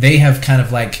have kind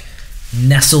of like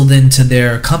nestled into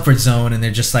their comfort zone, and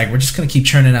they're just like, we're just gonna keep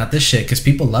churning out this shit because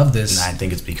people love this. And I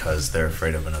think it's because they're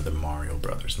afraid of another Mario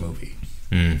Brothers movie.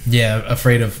 Yeah,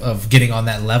 afraid of getting on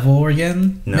that level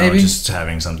again. No, maybe just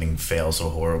having something fail so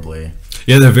horribly.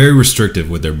 Yeah, they're very restrictive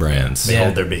with their brands. They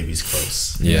hold their babies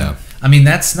close. Yeah. I mean,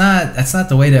 that's not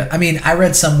the way to. I mean, I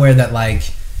read somewhere that like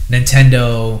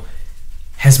Nintendo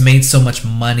has made so much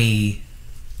money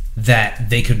that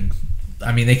they could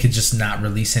just not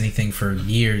release anything for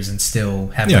years and still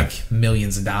have like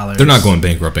millions of dollars. They're not going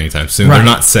bankrupt anytime soon. Right. They're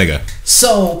not Sega.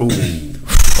 So,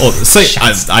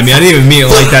 I didn't even mean it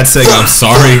like that, Sega. I'm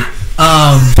sorry.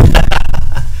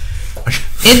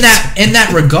 In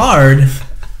that regard,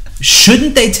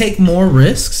 shouldn't they take more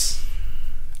risks?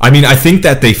 I mean, I think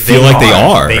that they feel like they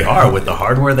are. They are with the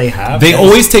hardware they have. They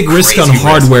always take risks on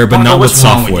hardware, but not with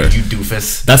software. You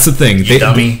doofus. That's the thing. You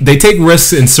dummy. They take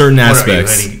risks in certain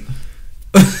aspects,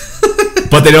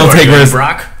 but they don't take risks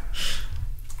Brock?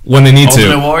 when they need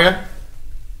Ultimate to. Warrior?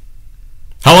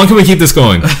 How long can we keep this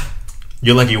going?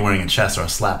 You're lucky you're wearing a chest, or I'll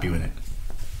slap you in it.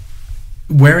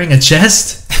 Wearing a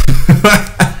chest?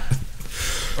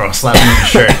 Or I'll slap you in the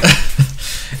shirt.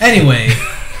 Anyway.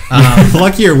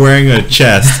 Lucky you're wearing a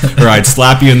chest, or I'd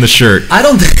slap you in the shirt. I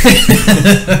don't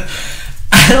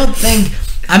think.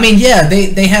 I mean, yeah,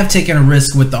 they have taken a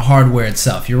risk with the hardware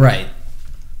itself. You're right,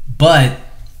 but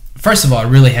first of all, it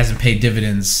really hasn't paid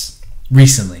dividends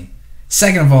recently.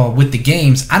 Second of all, with the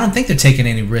games, I don't think they're taking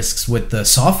any risks with the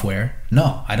software.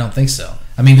 No, I don't think so.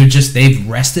 I mean, they've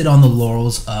rested on the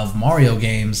laurels of Mario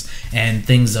games and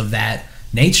things of that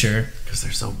nature. Because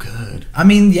they're so good. I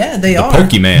mean, yeah, they are.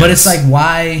 Pokemans. But it's like,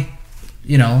 why,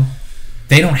 they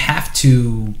don't have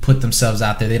to put themselves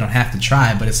out there. They don't have to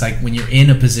try. But it's like, when you're in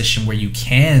a position where you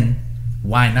can,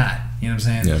 why not? You know what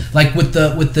I'm saying? Yeah. Like with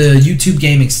the YouTube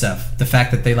gaming stuff, the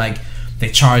fact that they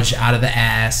charge out of the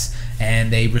ass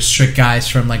and they restrict guys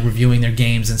from like reviewing their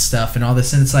games and stuff and all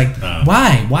this, and it's like,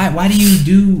 why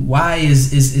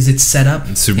is it set up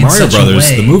Super in Mario such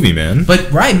Brothers, a way? the movie, man.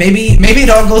 But maybe it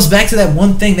all goes back to that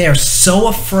one thing. They are so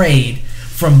afraid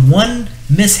from one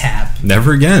mishap.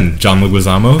 Never again, John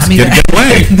Leguizamo. Get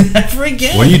away. Never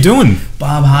again. What are you doing?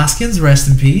 Bob Hoskins, rest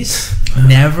in peace.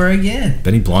 Never again.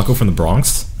 Benny Blanco from the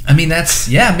Bronx. I mean,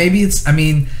 maybe it's. I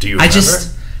mean, do you remember?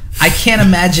 I can't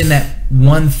imagine that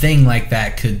one thing like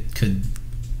that could.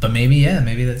 But maybe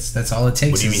that's all it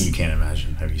takes. What do you mean you can't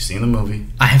imagine? Have you seen the movie?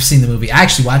 I have seen the movie. I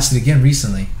actually watched it again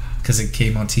recently because it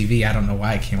came on TV. I don't know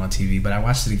why it came on TV, but I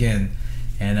watched it again,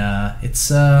 and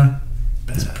it's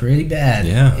pretty bad.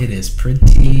 Yeah, it is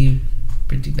pretty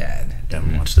bad.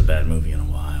 Haven't watched a bad movie in a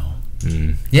while.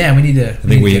 Yeah, we need to. I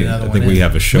think we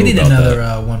have a show. We need about another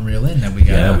that. one reel in that we got.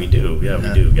 Yeah, we do. Yeah,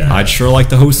 we do. Guys. I'd sure like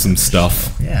to host some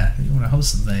stuff. Yeah, you want to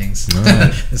host some things.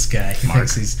 Right. This guy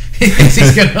thinks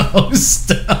he's gonna host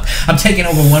stuff. I'm taking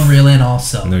over one reel in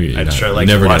also. No, you're I'd not. sure like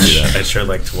Never to watch. do that. I'd sure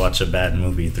like to watch a bad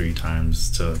movie 3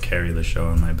 times to carry the show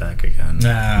on my back again.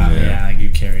 Yeah, you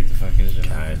carried the fucking show.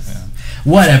 Guys. Yeah.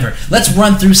 Whatever. Let's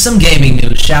run through some gaming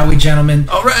news, shall we, gentlemen?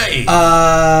 All right.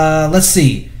 Let's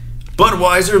see.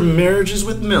 Budweiser marriages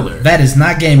with Miller. That is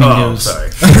not gaming news. Sorry.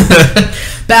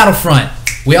 Battlefront.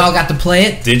 We all got to play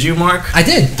it. Did you, Mark? I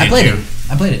did. I played it.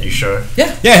 I played it. You sure?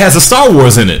 Yeah. Yeah, it has a Star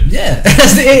Wars in it. Yeah.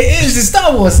 It's the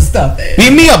Star Wars and stuff.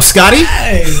 Beat me up, Scotty.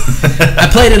 Hey. I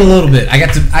played it a little bit. I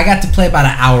got to play about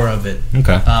an hour of it.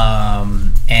 Okay.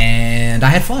 And I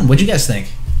had fun. What'd you guys think?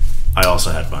 I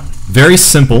also had fun. Very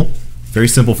simple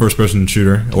first-person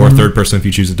shooter, or third-person if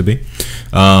you choose it to be.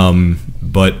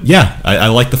 But yeah, I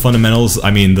like the fundamentals.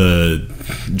 I mean, the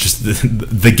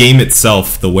game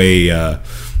itself, the way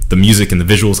the music and the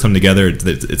visuals come together,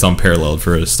 it's unparalleled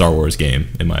for a Star Wars game,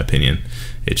 in my opinion.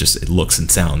 It looks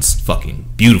and sounds fucking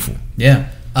beautiful. Yeah.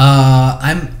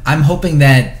 I'm hoping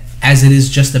that as it is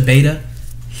just a beta,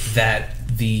 that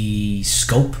the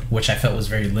scope, which I felt was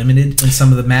very limited in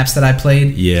some of the maps that I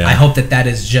played. Yeah. I hope that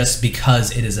is just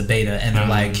because it is a beta, and they're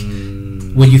like,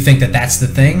 "Well, you think that that's the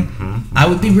thing?" I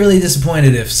would be really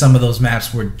disappointed if some of those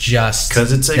maps were just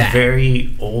because it's a that.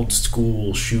 very old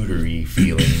school shootery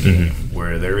feeling game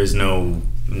where there is no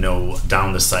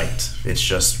down the sight. It's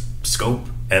just scope,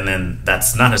 and then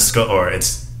that's not a scope, or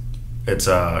it's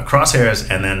crosshairs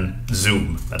and then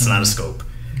zoom. That's not a scope.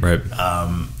 Right.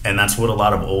 And that's what a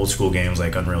lot of old school games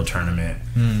like Unreal Tournament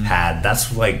had.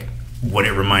 That's like what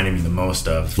it reminded me the most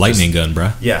of. Lightning gun,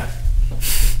 bruh. Yeah.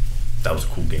 That was a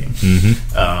cool game.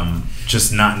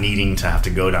 Just not needing to have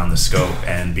to go down the scope,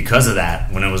 and because of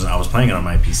that, when I was playing it on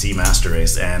my PC Master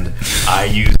Race, and I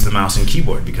used the mouse and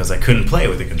keyboard because I couldn't play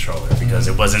with the controller because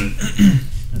it wasn't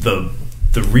the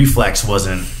reflex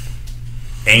wasn't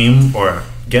aim or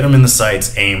get them in the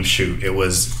sights, aim, shoot. It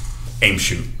was aim,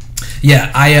 shoot.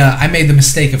 Yeah, I made the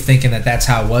mistake of thinking that that's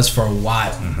how it was for a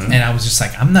while, and I was just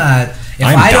like, I'm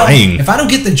dying. If I don't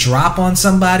get the drop on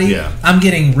somebody, I'm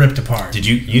getting ripped apart.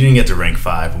 You didn't get to rank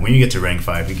 5. When you get to rank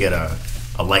 5, you get a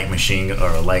light machine or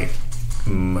a light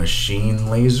machine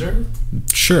laser.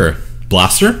 Sure,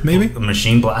 blaster maybe. A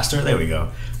machine blaster. There we go.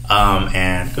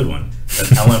 And good one. An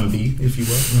LMB, if you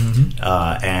will.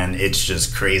 And it's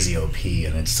just crazy OP,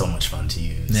 and it's so much fun to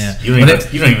use. Yeah. You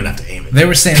don't even have to aim it. They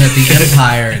were saying that the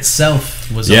Empire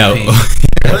itself was OP.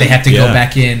 That they have to go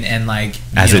back in and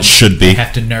it should be. They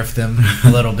have to nerf them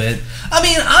a little bit. I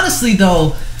mean, honestly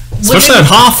though, especially at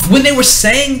Hoth, when they were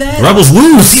saying that, the Rebels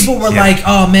lose. People were like,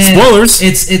 "Oh man, spoilers!"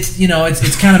 It's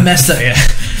kind of messed up." Yeah,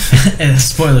 and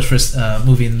spoilers for a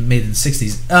movie made in the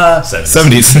 '60s,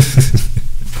 '70s.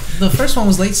 The first one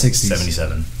was late '60s.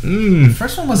 77. The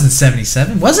first one wasn't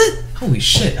 '77, was it? Holy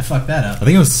shit, I fucked that up. I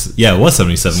think it was. Yeah, it was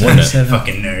 '77, wasn't it?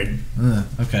 Fucking nerd.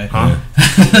 Okay. Huh?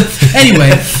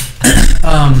 Anyway,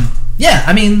 yeah,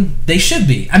 I mean, they should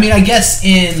be. I mean, I guess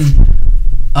in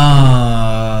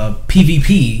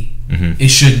PvP, it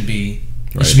shouldn't be.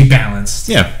 It should be balanced.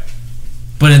 Yeah.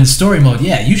 But in story mode,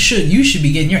 yeah, you should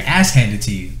be getting your ass handed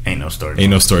to you. Ain't no story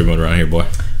mode around here, boy.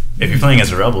 If you're playing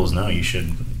as the Rebels, no, you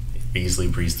should easily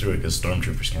breeze through it because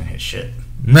stormtroopers can't hit shit.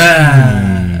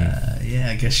 Yeah,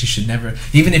 I guess you should never.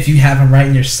 Even if you have them right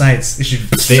in your sights, it should.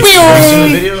 Have you seen the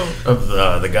video of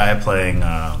the guy playing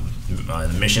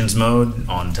the missions mode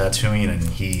on Tatooine, and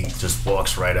he just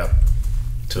walks right up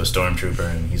to a stormtrooper,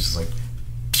 and he's just like,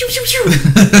 pew pew pew,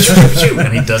 pew pew pew,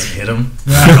 and he doesn't hit him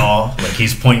at all. Like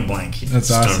he's point blank.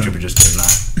 That's awesome. Stormtrooper just does not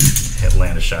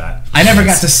land a shot. I never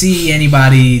got to see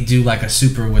anybody do like a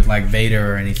super with like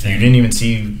Vader or anything. You didn't even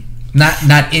see.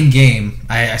 Not in game.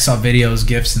 I saw videos,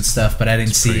 GIFs, and stuff, but I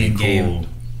didn't see in game. Cool.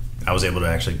 I was able to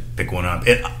actually pick one up.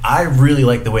 I really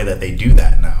like the way that they do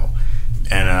that now,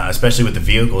 and especially with the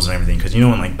vehicles and everything. Because in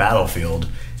like Battlefield,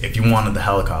 if you wanted the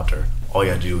helicopter, all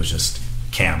you had to do was just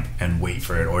camp and wait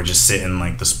for it, or just sit in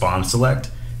like the spawn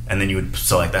select, and then you would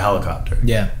select the helicopter.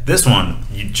 Yeah. This one,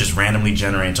 you just randomly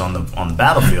generates on the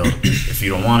battlefield. If you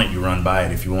don't want it, you run by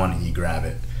it. If you want it, you grab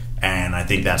it. And I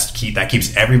think that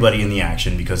keeps everybody in the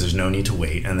action because there's no need to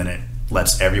wait, and then it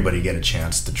lets everybody get a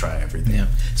chance to try everything. Yeah.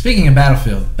 Speaking of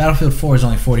Battlefield 4 is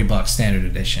only $40 standard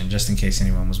edition, just in case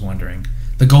anyone was wondering.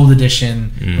 The gold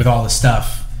edition with all the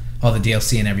stuff, all the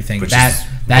DLC and everything. Which that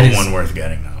is is one worth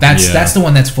getting now. That's the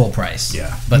one that's full price.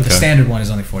 Yeah. But the standard one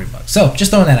is only $40. So just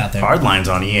throwing that out there. Hardline's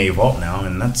on EA Vault now,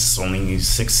 and that's only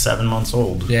 6-7 months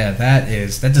old. Yeah, that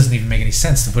doesn't even make any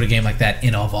sense to put a game like that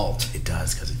in a vault. It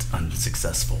does because it's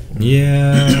unsuccessful.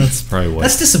 Yeah, that's probably what.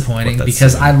 That's disappointing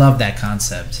because I love that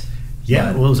concept.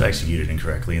 Yeah, well, it was executed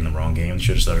incorrectly in the wrong game. You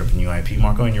should have started up a new IP,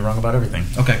 Marco, and you're wrong about everything.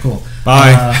 Okay, cool.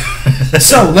 Bye.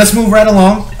 So let's move right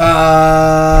along.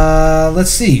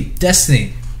 Let's see,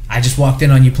 Destiny. I just walked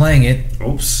in on you playing it.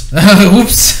 Oops.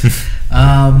 Oops.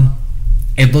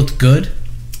 It looked good.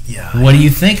 Yeah. What do you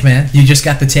think, man? You just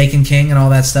got the Taken King and all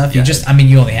that stuff. You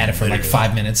you only had it for like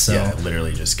 5 minutes. So yeah, I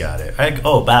literally just got it.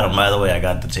 Batum. By the way, I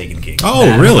got the Taken King. Oh,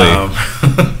 Batum. Really?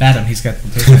 Batum. He's got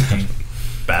the Taken King.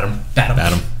 Batum.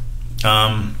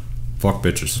 Fuck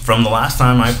bitches. From the last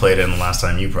time I played it, and the last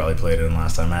time you probably played it, and the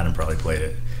last time Adam probably played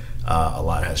it, a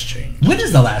lot has changed. When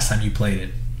is the last time you played it?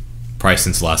 Probably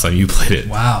since the last time you played it.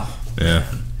 Wow. Yeah.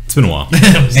 It's been a while.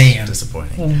 Damn.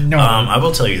 Disappointing. No. I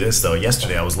will tell you this though.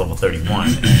 Yesterday I was level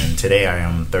 31, and today I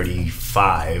am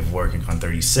 35, working on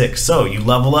 36. So you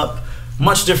level up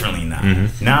much differently now.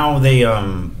 Mm-hmm. Now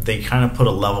they kind of put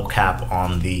a level cap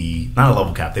on the not a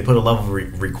level cap. They put a level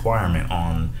requirement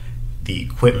on the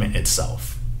equipment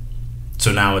itself.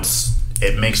 So now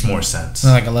it makes more sense. It's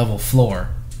not like a level floor.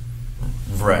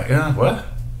 Right? Yeah. What?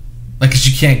 Like,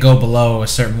 because you can't go below a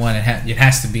certain one. It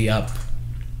has to be up,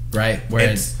 right?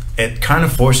 Whereas It kind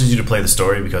of forces you to play the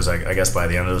story because I guess by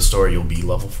the end of the story you'll be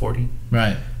level 40.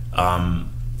 right. And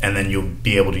then you'll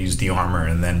be able to use the armor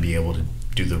and then be able to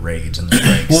do the raids and the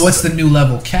strikes. Well, what's the new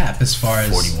level cap as far as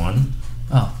 41?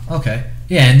 Oh, okay.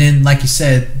 Yeah, and then like you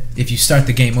said, if you start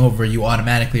the game over, you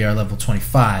automatically are level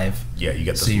 25. Yeah, you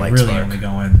get So the you're light really spark. only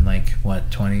going like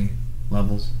what 20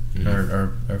 levels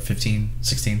or 15,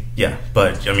 16. Yeah,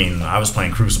 but I mean, I was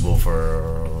playing Crucible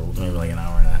for maybe like an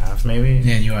hour and a half, maybe.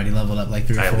 Yeah, and you already leveled up like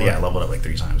 3 or 4. I leveled up like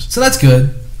 3 times. So that's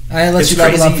good. I let It's you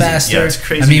level crazy up easy. faster. Yeah, it's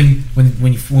crazy. I mean,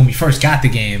 when we first got the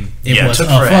game, it was a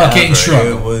took forever. fucking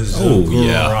struggle. It was Oh, a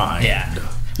yeah. grind. Yeah.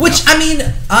 Which I mean,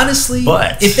 honestly,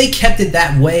 But if they kept it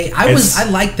that way, I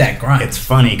like that grind. It's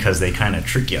funny because they kind of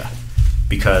trick you.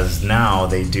 Because now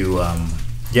they do,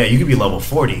 yeah, you could be level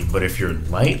 40, but if your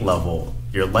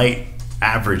light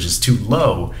average is too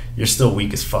low, you're still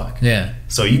weak as fuck. Yeah.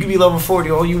 So you can be level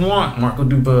 40 all you want, Marco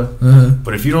Dupa,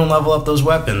 but if you don't level up those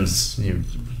weapons, it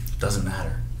doesn't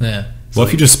matter. Yeah. Well,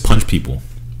 if you just punch people.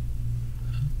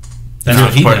 That's No, what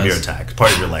it's he part does. of your attack,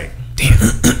 part of your light.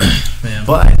 Yeah.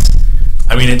 But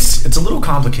I mean, it's a little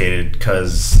complicated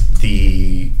because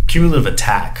the cumulative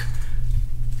attack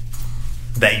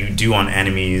that you do on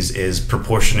enemies is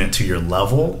proportionate to your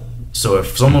level. So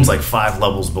if someone's like 5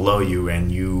 levels below you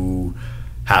and you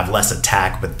have less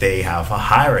attack, but they have a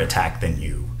higher attack than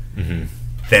you,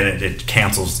 then it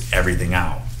cancels everything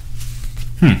out.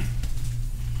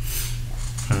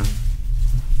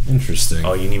 Interesting.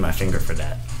 Oh, you need my finger for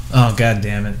that. Oh, god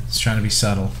damn it. It's trying to be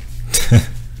subtle.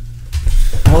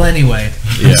 Well, anyway.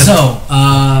 Yeah.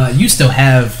 So, you still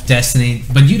have Destiny,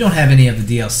 but you don't have any of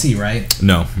the DLC, right?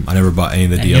 No, I never bought any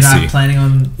of the And DLC. you're not planning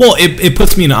on... Well, it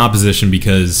puts me in opposition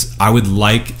because I would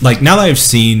like now that I've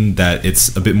seen that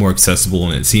it's a bit more accessible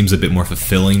and it seems a bit more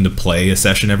fulfilling to play a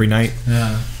session every night.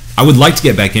 Yeah. I would like to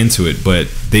get back into it, but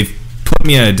they've put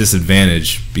me at a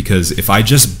disadvantage because if I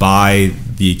just buy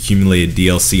the accumulated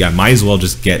DLC, I might as well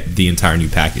just get the entire new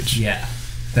package. Yeah.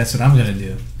 That's what I'm going to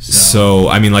do. So,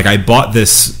 I mean, like, I bought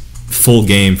this full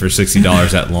game for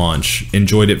 $60 at launch,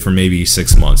 enjoyed it for maybe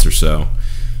 6 months or so,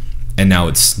 and now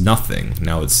it's nothing.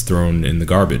 Now it's thrown in the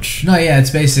garbage No, yeah,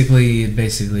 it basically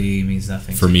means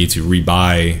nothing. for me to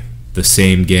rebuy the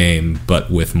same game, but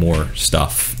with more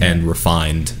stuff and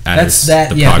refined as That's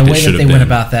the the product it way should that have they went been.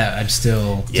 about that, I'm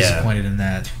still Yeah. disappointed in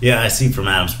that. Yeah, I see from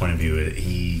Adam's point of view,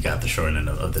 he got the short end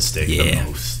of the stick Yeah. the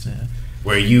most.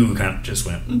 Where you kind of just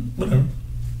went, whatever.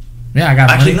 Yeah, I got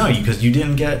Actually, money. no, because you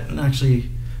didn't get. Actually,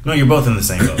 no, you're both in the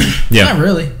same boat. Yeah. Not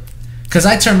really. Because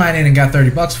I turned mine in and got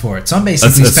 $30 for it. So I'm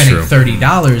basically That's spending true.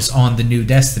 $30 on the new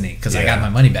Destiny because I Yeah. got my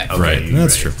money back. Okay. Right. you're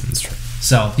That's right. true. That's true.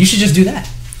 So you should just do that.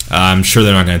 I'm sure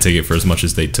they're not going to take it for as much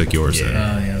as they took yours. Yeah.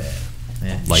 Then.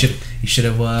 Yeah. Like- you should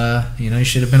have, you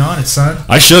should have been on it, son.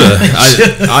 I should have.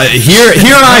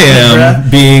 Here I am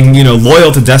being,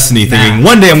 loyal to Destiny, thinking Nah,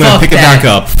 one day I'm going to fuck pick it that. back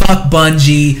up, Fuck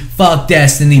Bungie. Fuck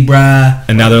Destiny, bruh.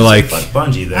 and now they're like, Fuck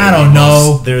Bungie. I don't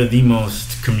know. They're the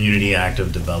most community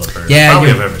active developer. Yeah,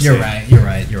 probably I've ever you're seen. right. You're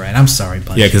right. You're right. I'm sorry,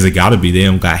 Bungie. yeah, because it got to be. They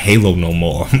don't got Halo no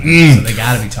more. So they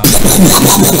gotta be talking.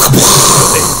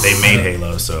 They made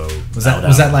Halo, so Was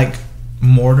that like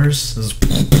mortars?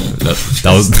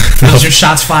 that was That was your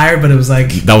shots fired, but it was like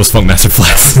that was Funkmaster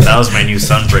Flex. that was my new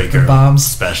Sunbreaker bombs.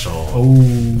 special.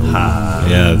 Oh,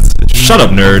 Yeah. Shut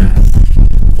up, nerd.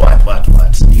 What?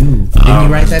 you didn't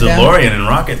you write that down? DeLorean in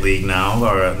Rocket League now,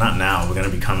 or not now? We're gonna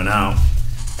be coming out.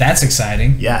 That's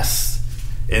exciting. Yes,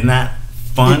 isn't that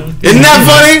fun? Isn't that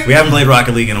funny? We haven't played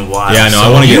Rocket League in a while. Yeah, I know, I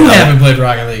wanna You get- haven't played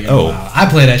Rocket League in a Oh. while. I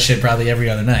play that shit probably every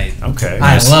other night. Okay.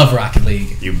 I love Rocket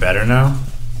League. You better now.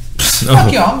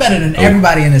 Fuck y'all, I'm better than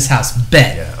everybody in this house.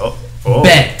 Bet. Yeah. Oh.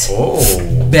 Bet.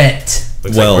 Oh. Bet.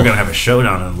 Looks Well- like we're gonna have a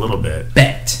showdown in a little bit.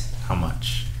 Bet. How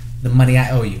much? The money I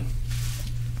owe you.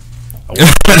 Oh,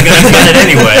 we're gonna get it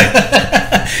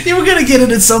anyway. You were gonna get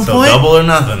it at some So point. double or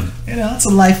nothing. You know, it's a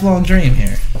lifelong dream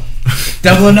here.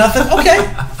 Double or nothing? Okay.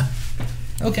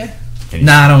 Okay.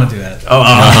 Nah, I don't want to do that.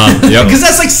 Oh, Yep. Because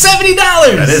that's like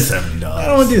 $70. that is $70. I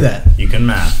don't want to do that. You can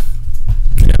math.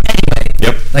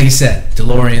 Yep. like you said,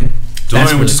 DeLorean.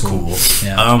 That's DeLorean, which is really cool.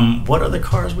 Yeah. What other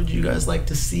cars would you guys like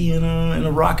to see in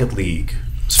a Rocket League?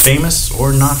 Famous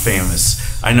or not famous?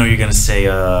 I know you're gonna say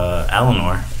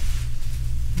Eleanor.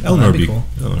 Eleanor would be cool.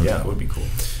 cool. Yeah, it would be cool.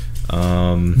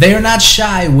 They are not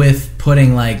shy with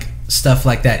putting like stuff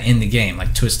like that in the game,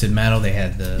 like Twisted Metal. They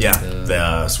had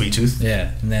the Sweet Tooth.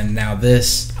 Yeah, and then now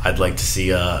this. I'd like to see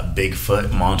a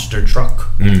Bigfoot monster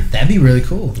truck. That'd be really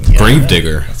cool.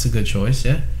 Gravedigger. That's a good choice.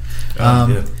 Yeah.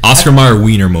 Yeah. Oscar Mayer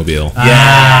Wienermobile.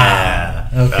 Yeah.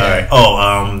 Okay. All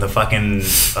right. The fucking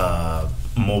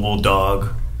mobile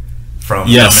dog from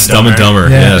Yes, Dumb and Dumber.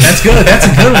 Yeah, Yes. that's good. That's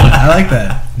a good one. I like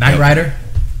that. Knight Rider.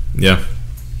 Yeah.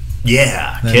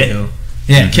 Yeah, There Kit. you go.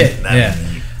 Yeah, Kit. That'd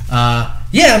be Yeah.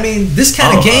 Yeah, I mean, this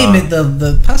kind of game,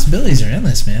 the possibilities are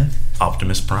endless, man.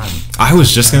 Optimus Prime. I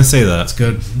was just gonna say that. That's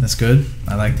good. That's good.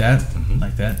 I like that. I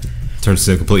like that. Turns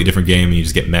to a completely different game, and you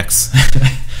just get mechs.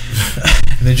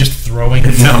 And they're just throwing.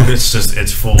 No,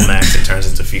 it's full max. It turns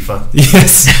into FIFA.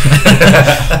 Yes.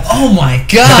 Oh my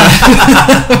god!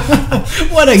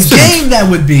 What a game that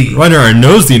would be! Right under our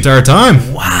nose the entire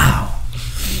time. Wow.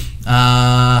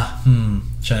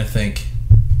 Trying to think.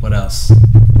 What else?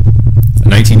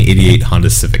 1988 Honda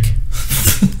Civic.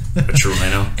 A true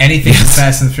Rhino. Anything from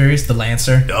Fast and Furious? The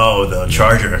Lancer. Oh, the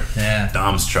Charger. Yeah.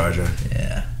 Dom's Charger.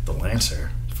 Yeah. The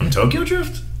Lancer. From Tokyo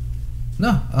Drift?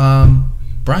 No.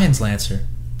 Brian's Lancer.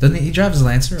 Doesn't he drives a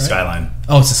Lancer? Right? Skyline.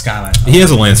 Oh, it's a Skyline. He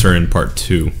has a Lancer in part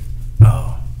 2.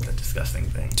 Oh, that disgusting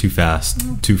thing. Too fast,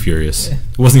 too furious. It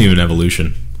wasn't even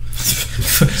Evolution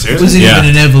Seriously? It wasn't Yeah.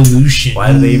 even an evolution.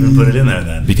 Why did they even put it in there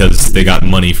then? because they got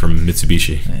money from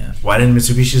Mitsubishi Yeah. Why didn't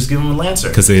Mitsubishi just give him a Lancer?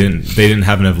 because they didn't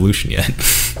have an Evolution yet.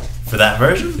 For that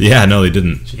version? Yeah, no, they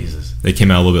didn't. Jesus. They came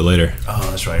out a little bit later. Oh,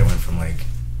 that's right. It went from like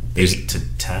 8 to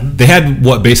 10. They had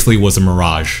what basically was a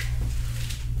Mirage.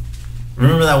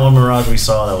 Remember that one Mirage we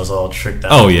saw that was all tricked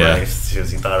out? Oh, yeah. Because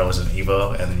he thought it was an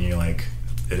Evo, and then you're like,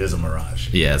 it is a Mirage.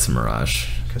 Yeah, it's a Mirage.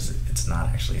 Because it's not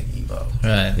actually an Evo.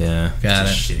 Right. Yeah, Got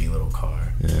It's it. a shitty little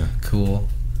car. yeah. Cool.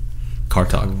 Car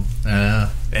talk.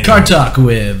 Anyway. Car Talk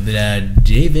with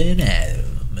David Adam.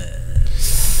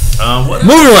 What?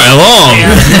 Moving right along.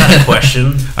 I had a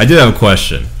question. I did have a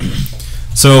question.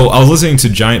 So I was listening to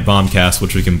Giant Bombcast,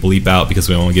 which we can bleep out because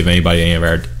we don't want to give anybody any of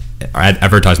our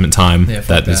advertisement time. Yeah,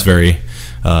 fuck that is that. very,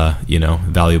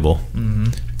 valuable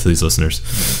to these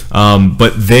listeners.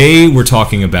 But they were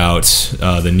talking about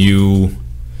the new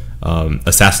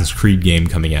Assassin's Creed game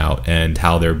coming out and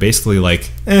how they're basically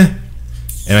like, eh.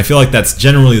 And I feel like that's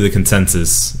generally the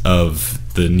consensus of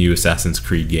the new Assassin's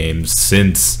Creed games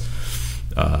since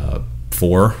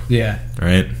 4, Yeah.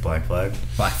 right? Black Flag.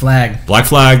 Black Flag. Black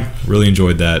Flag, really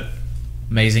enjoyed that.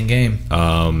 Amazing game.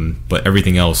 But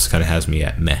everything else kind of has me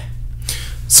at meh.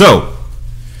 So,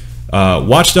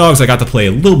 Watch Dogs I got to play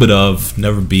a little bit of,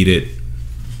 never beat it,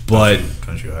 but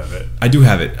Don't you have it? I do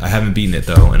have it. I haven't beaten it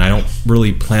though, and I don't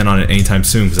really plan on it anytime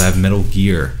soon because I have Metal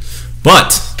Gear.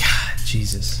 But God,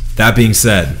 Jesus. that being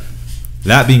said,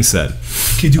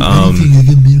 Could do anything like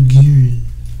a Metal Gear.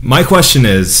 my question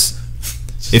is,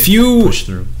 Push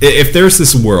through. if there's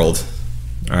this world,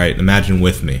 all right, imagine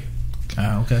with me,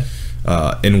 Okay.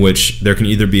 in which there can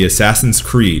either be Assassin's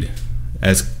Creed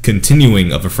as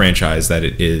continuing of a franchise that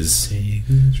it is,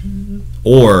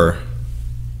 or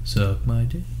Suck my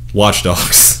dick. Watch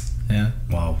Dogs. Yeah.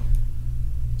 Wow.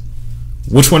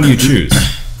 Which one do you choose?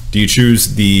 Do you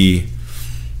choose the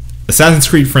Assassin's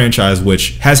Creed franchise,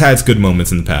 which has had its good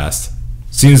moments in the past,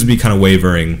 seems to be kind of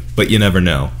wavering, but you never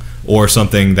know, or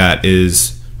something that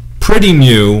is pretty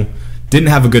new, didn't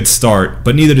have a good start,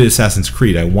 but neither did Assassin's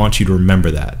Creed. I want you to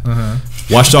remember that.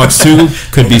 Watch Dogs 2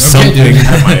 could be something. I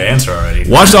have my answer already.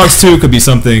 Watch Dogs 2 could be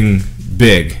something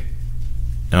big.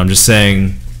 And I'm just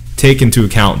saying, take into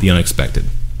account the unexpected.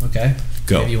 Okay.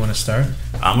 Go. You want to start?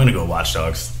 I'm gonna go Watch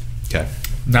Dogs. Okay.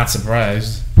 Not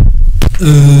surprised.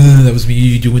 That was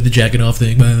me doing the jacking off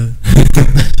thing, man.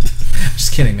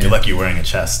 Just kidding, man. You're lucky you're wearing a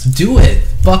chest. Do it.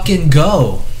 Fucking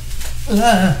go.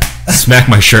 Smack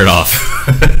my shirt off.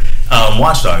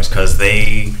 Watch Dogs, because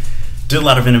they did a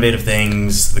lot of innovative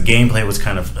things. The gameplay was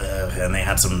kind of, and they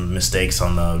had some mistakes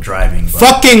on the driving. But,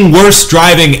 Fucking worst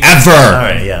driving ever. all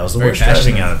right, yeah, it was the Very worst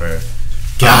driving passionate. ever.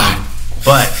 God.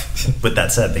 But with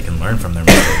that said, they can learn from their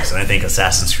mistakes, and I think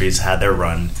Assassin's Creed's had their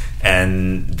run,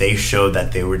 and they showed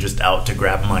that they were just out to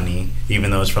grab money, even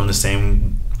though it's from the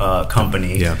same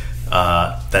company. Yeah.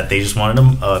 That they just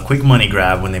wanted a quick money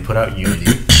grab when they put out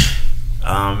Unity.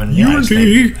 And yeah,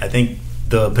 Unity. I think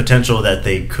the potential that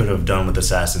they could have done with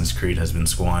Assassin's Creed has been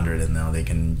squandered, and now they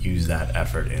can use that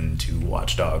effort into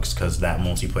Watch Dogs because that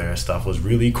multiplayer stuff was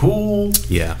really cool.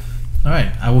 Yeah. All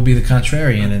right, I will be the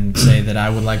contrarian and say that I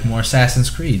would like more Assassin's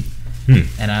Creed,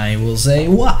 and I will say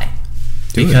why.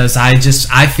 Because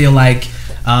I feel like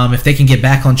if they can get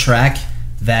back on track,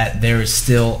 that there is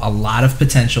still a lot of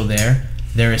potential there.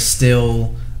 There is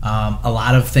still a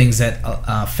lot of things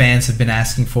that fans have been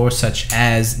asking for, such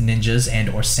as ninjas and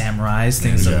or samurais,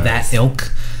 things of that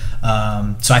ilk.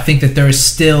 So I think that there is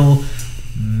still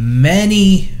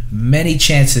many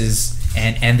chances,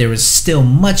 and there is still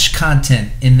much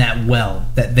content in that well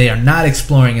that they are not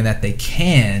exploring and that they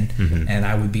can, and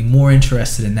I would be more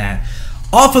interested in that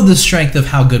off of the strength of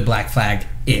how good Black Flag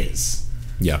is.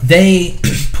 Yeah, they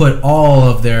put all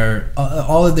of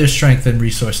their strength and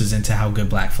resources into how good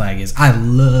Black Flag is. I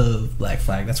love Black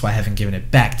Flag. That's why I haven't given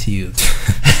it back to you,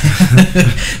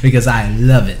 because I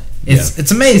love it.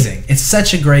 It's amazing. It's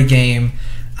such a great game.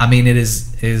 I mean, it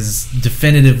is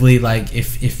definitively like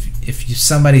if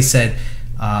somebody said,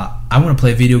 I want to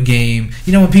play a video game.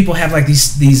 You know, when people have like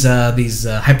these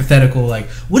hypothetical, like,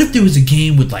 what if there was a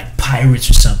game with like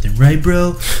pirates or something, right,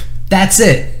 bro? That's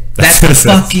it. That's the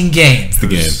fucking game. It's the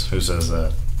game. Who says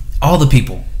that? All the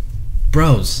people.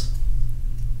 Bros.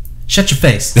 Shut your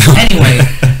face. Anyway,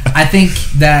 I think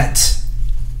that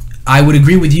I would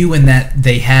agree with you in that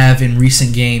they have in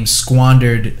recent games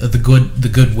squandered the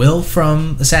goodwill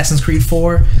from Assassin's Creed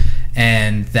 4,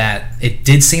 and that it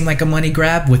did seem like a money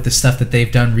grab with the stuff that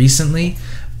they've done recently,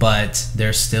 but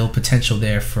there's still potential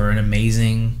there for an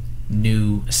amazing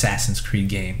new Assassin's Creed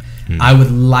game. I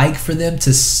would like for them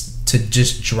to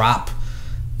just drop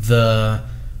the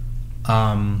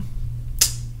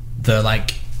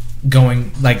like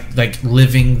going like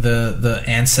living the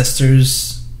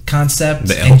ancestors concept,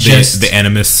 the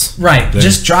animus, right thing.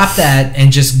 Just drop that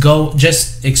and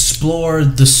just explore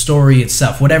the story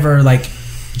itself, whatever like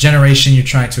generation you're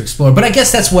trying to explore. But I guess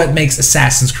that's what makes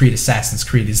Assassin's Creed is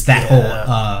that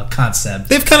whole concept.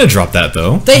 They've kind of dropped that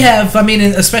though. They have. I mean,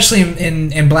 especially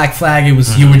in Black Flag, it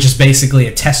was you were just basically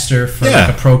a tester for like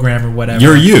a program or whatever.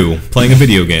 You're you playing a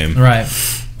video game, right?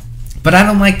 But I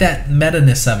don't like that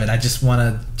meta-ness of it. I just want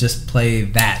to just play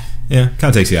that. Yeah, kind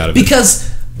of takes you out of it. Because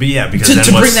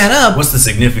to bring that up, what's the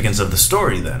significance of the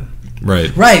story then?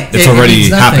 Right. It's already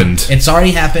happened. It's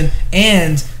already happened,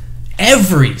 and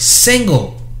every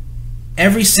single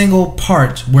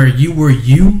part where you were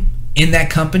you in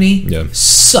that company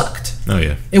sucked. Oh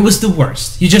yeah, it was the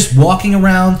worst. You're just walking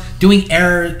around doing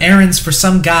errands for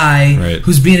some guy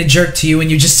who's being a jerk to you,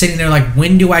 and you're just sitting there like,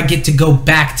 when do I get to go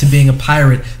back to being a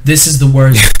pirate? This is the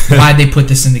worst. Why'd they put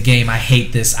this in the game? I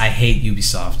hate this. I hate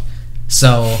Ubisoft.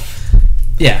 So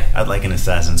yeah, I'd like an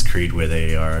Assassin's Creed where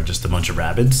they are just a bunch of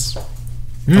rabbits. A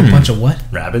bunch of what?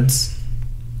 Rabbits.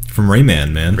 From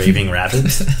Rayman, man. Raving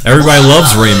rabbits. Everybody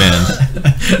loves Rayman.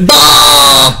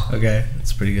 Okay,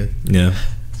 that's pretty good. Yeah,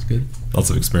 it's good. Lots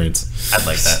of experience. I'd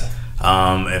like that.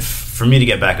 If for me to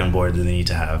get back on board, then they need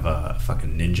to have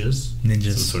fucking ninjas.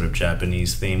 Ninjas. Some sort of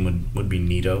Japanese theme would be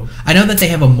neato. I know that they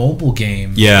have a mobile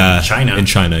game. Yeah, in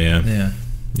China, yeah. Yeah.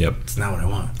 Yep. It's not what I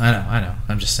want. I know.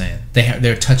 I'm just saying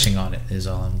they're touching on it. Is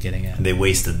all I'm getting at. They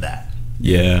wasted that.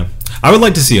 Yeah, I would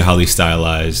like to see a highly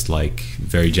stylized, like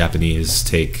very Japanese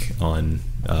take on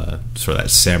sort of that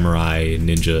samurai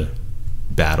ninja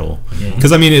battle.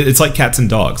 Because I mean, it's like cats and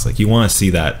dogs. Like you want to see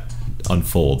that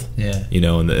unfold. Yeah, you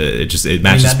know, and it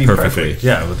matches perfectly. Perfect.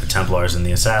 Yeah, with the Templars and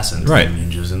the assassins, right?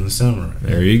 And the ninjas and the samurai.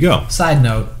 There you go. Side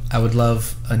note: I would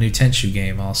love a new Tenchu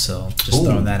game. Also, just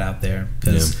throwing that out there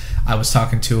because I was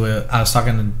talking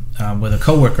with a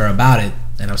coworker about it,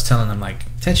 and I was telling them like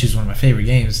Tenchu is one of my favorite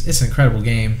games. It's an incredible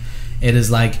game. It is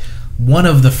like one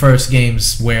of the first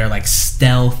games where like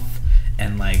stealth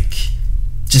and like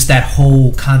just that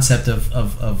whole concept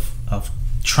of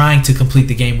trying to complete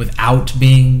the game without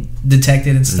being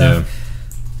detected and stuff.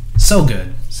 Yeah. So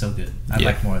good. I'd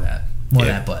like more of that. More of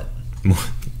that butt.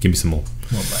 Give me some more.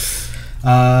 More butt.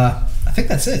 I think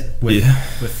that's it. With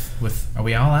are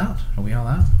we all out? Or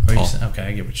okay,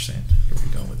 I get what you're saying. Where are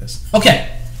we going with this? Okay,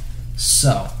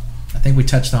 so I think we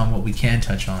touched on what we can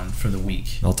touch on for the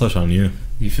week. I'll touch on you.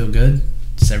 You feel good?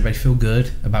 Does everybody feel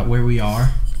good about where we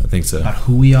are? I think so. About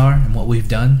who we are and what we've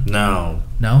done? No.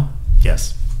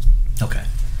 Yes. Okay.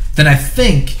 Then I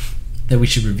think that we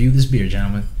should review this beer,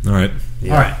 gentlemen. All right.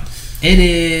 Yeah. All right. It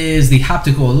is the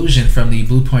Hoptical Illusion from the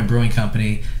Blue Point Brewing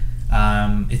Company.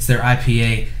 It's their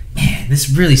IPA. Man, this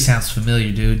really sounds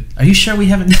familiar, dude. Are you sure we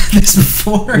haven't done this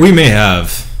before? We may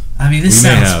have. I mean, this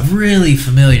sounds really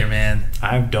familiar, man.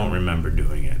 I don't remember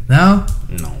doing it. No?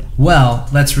 No. Well,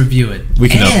 let's review it. We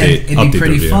can update. It'd be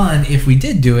pretty fun if we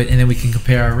did do it, and then we can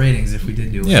compare our ratings if we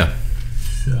did do it. Yeah.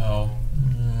 So,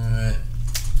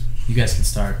 you guys can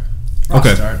start.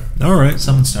 Okay. Start. All right.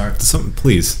 Someone start.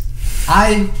 Please.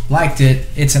 I liked it.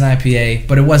 It's an IPA,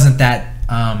 but it wasn't that,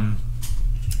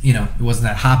 it wasn't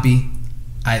that hoppy.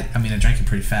 I mean, I drank it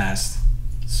pretty fast,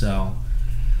 so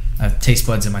I have taste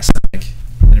buds in my stomach.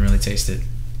 I didn't really taste it,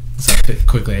 so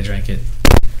quickly I drank it.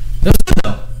 It was good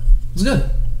though. It was good.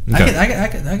 Okay.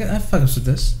 I fucks with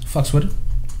this. Fucks with it. You know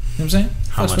what I'm saying?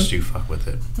 How Fucks much with do you fuck with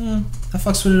it? I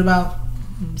fucks with it about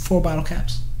 4 bottle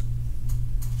caps.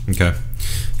 Okay.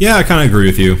 Yeah, I kind of agree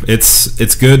with you.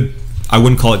 It's good. I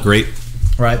wouldn't call it great.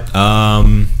 Right.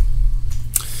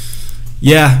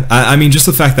 Yeah, I mean, just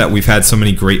the fact that we've had so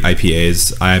many great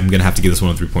IPAs, I'm going to have to give this one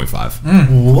a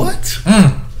 3.5. What?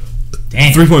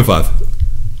 Damn.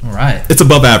 3.5. All right. It's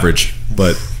above average,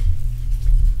 but...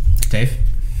 Dave?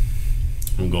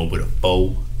 I'm going with a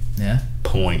 4.253. Yeah?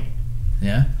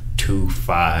 Yeah?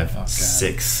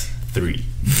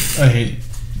 I hate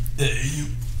you.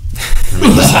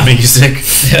 Does that make you sick?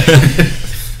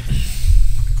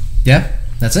 Yeah?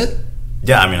 That's it?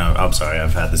 Yeah, I mean, I'm sorry.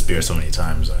 I've had this beer so many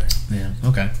times. Yeah.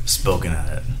 Okay. Spoken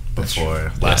at it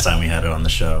before. Last time we had it on the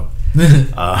show. No,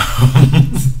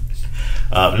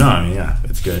 I mean, yeah,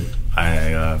 it's good.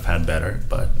 I've had better,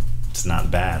 but it's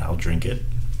not bad. I'll drink it.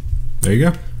 There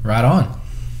you go. Right on.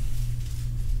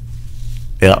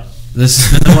 Yep. This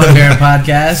has been the One Bear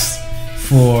Podcast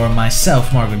for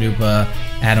myself, Marco Dupa,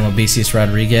 Adam Obesius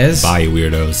Rodriguez. Bye, you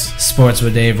weirdos. Sports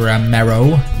with Dave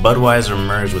Romero. Budweiser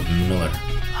merged with Miller.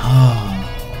 Oh.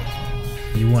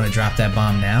 You want to drop that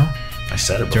bomb now? I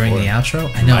said it during before. the outro?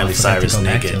 I know. Miley I forgot to Cyrus go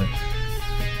back naked. to it.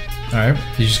 All right.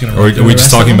 You're just going to... Or are we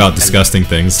just talking about disgusting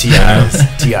things? T.I.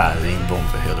 ain't born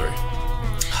for Hillary.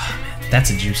 That's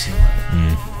a juicy one.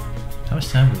 How much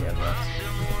time do we have left?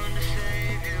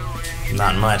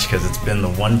 Not much, because it's been the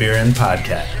One Beer In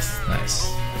podcast. Nice.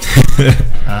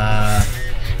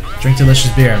 Drink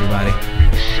delicious beer, everybody.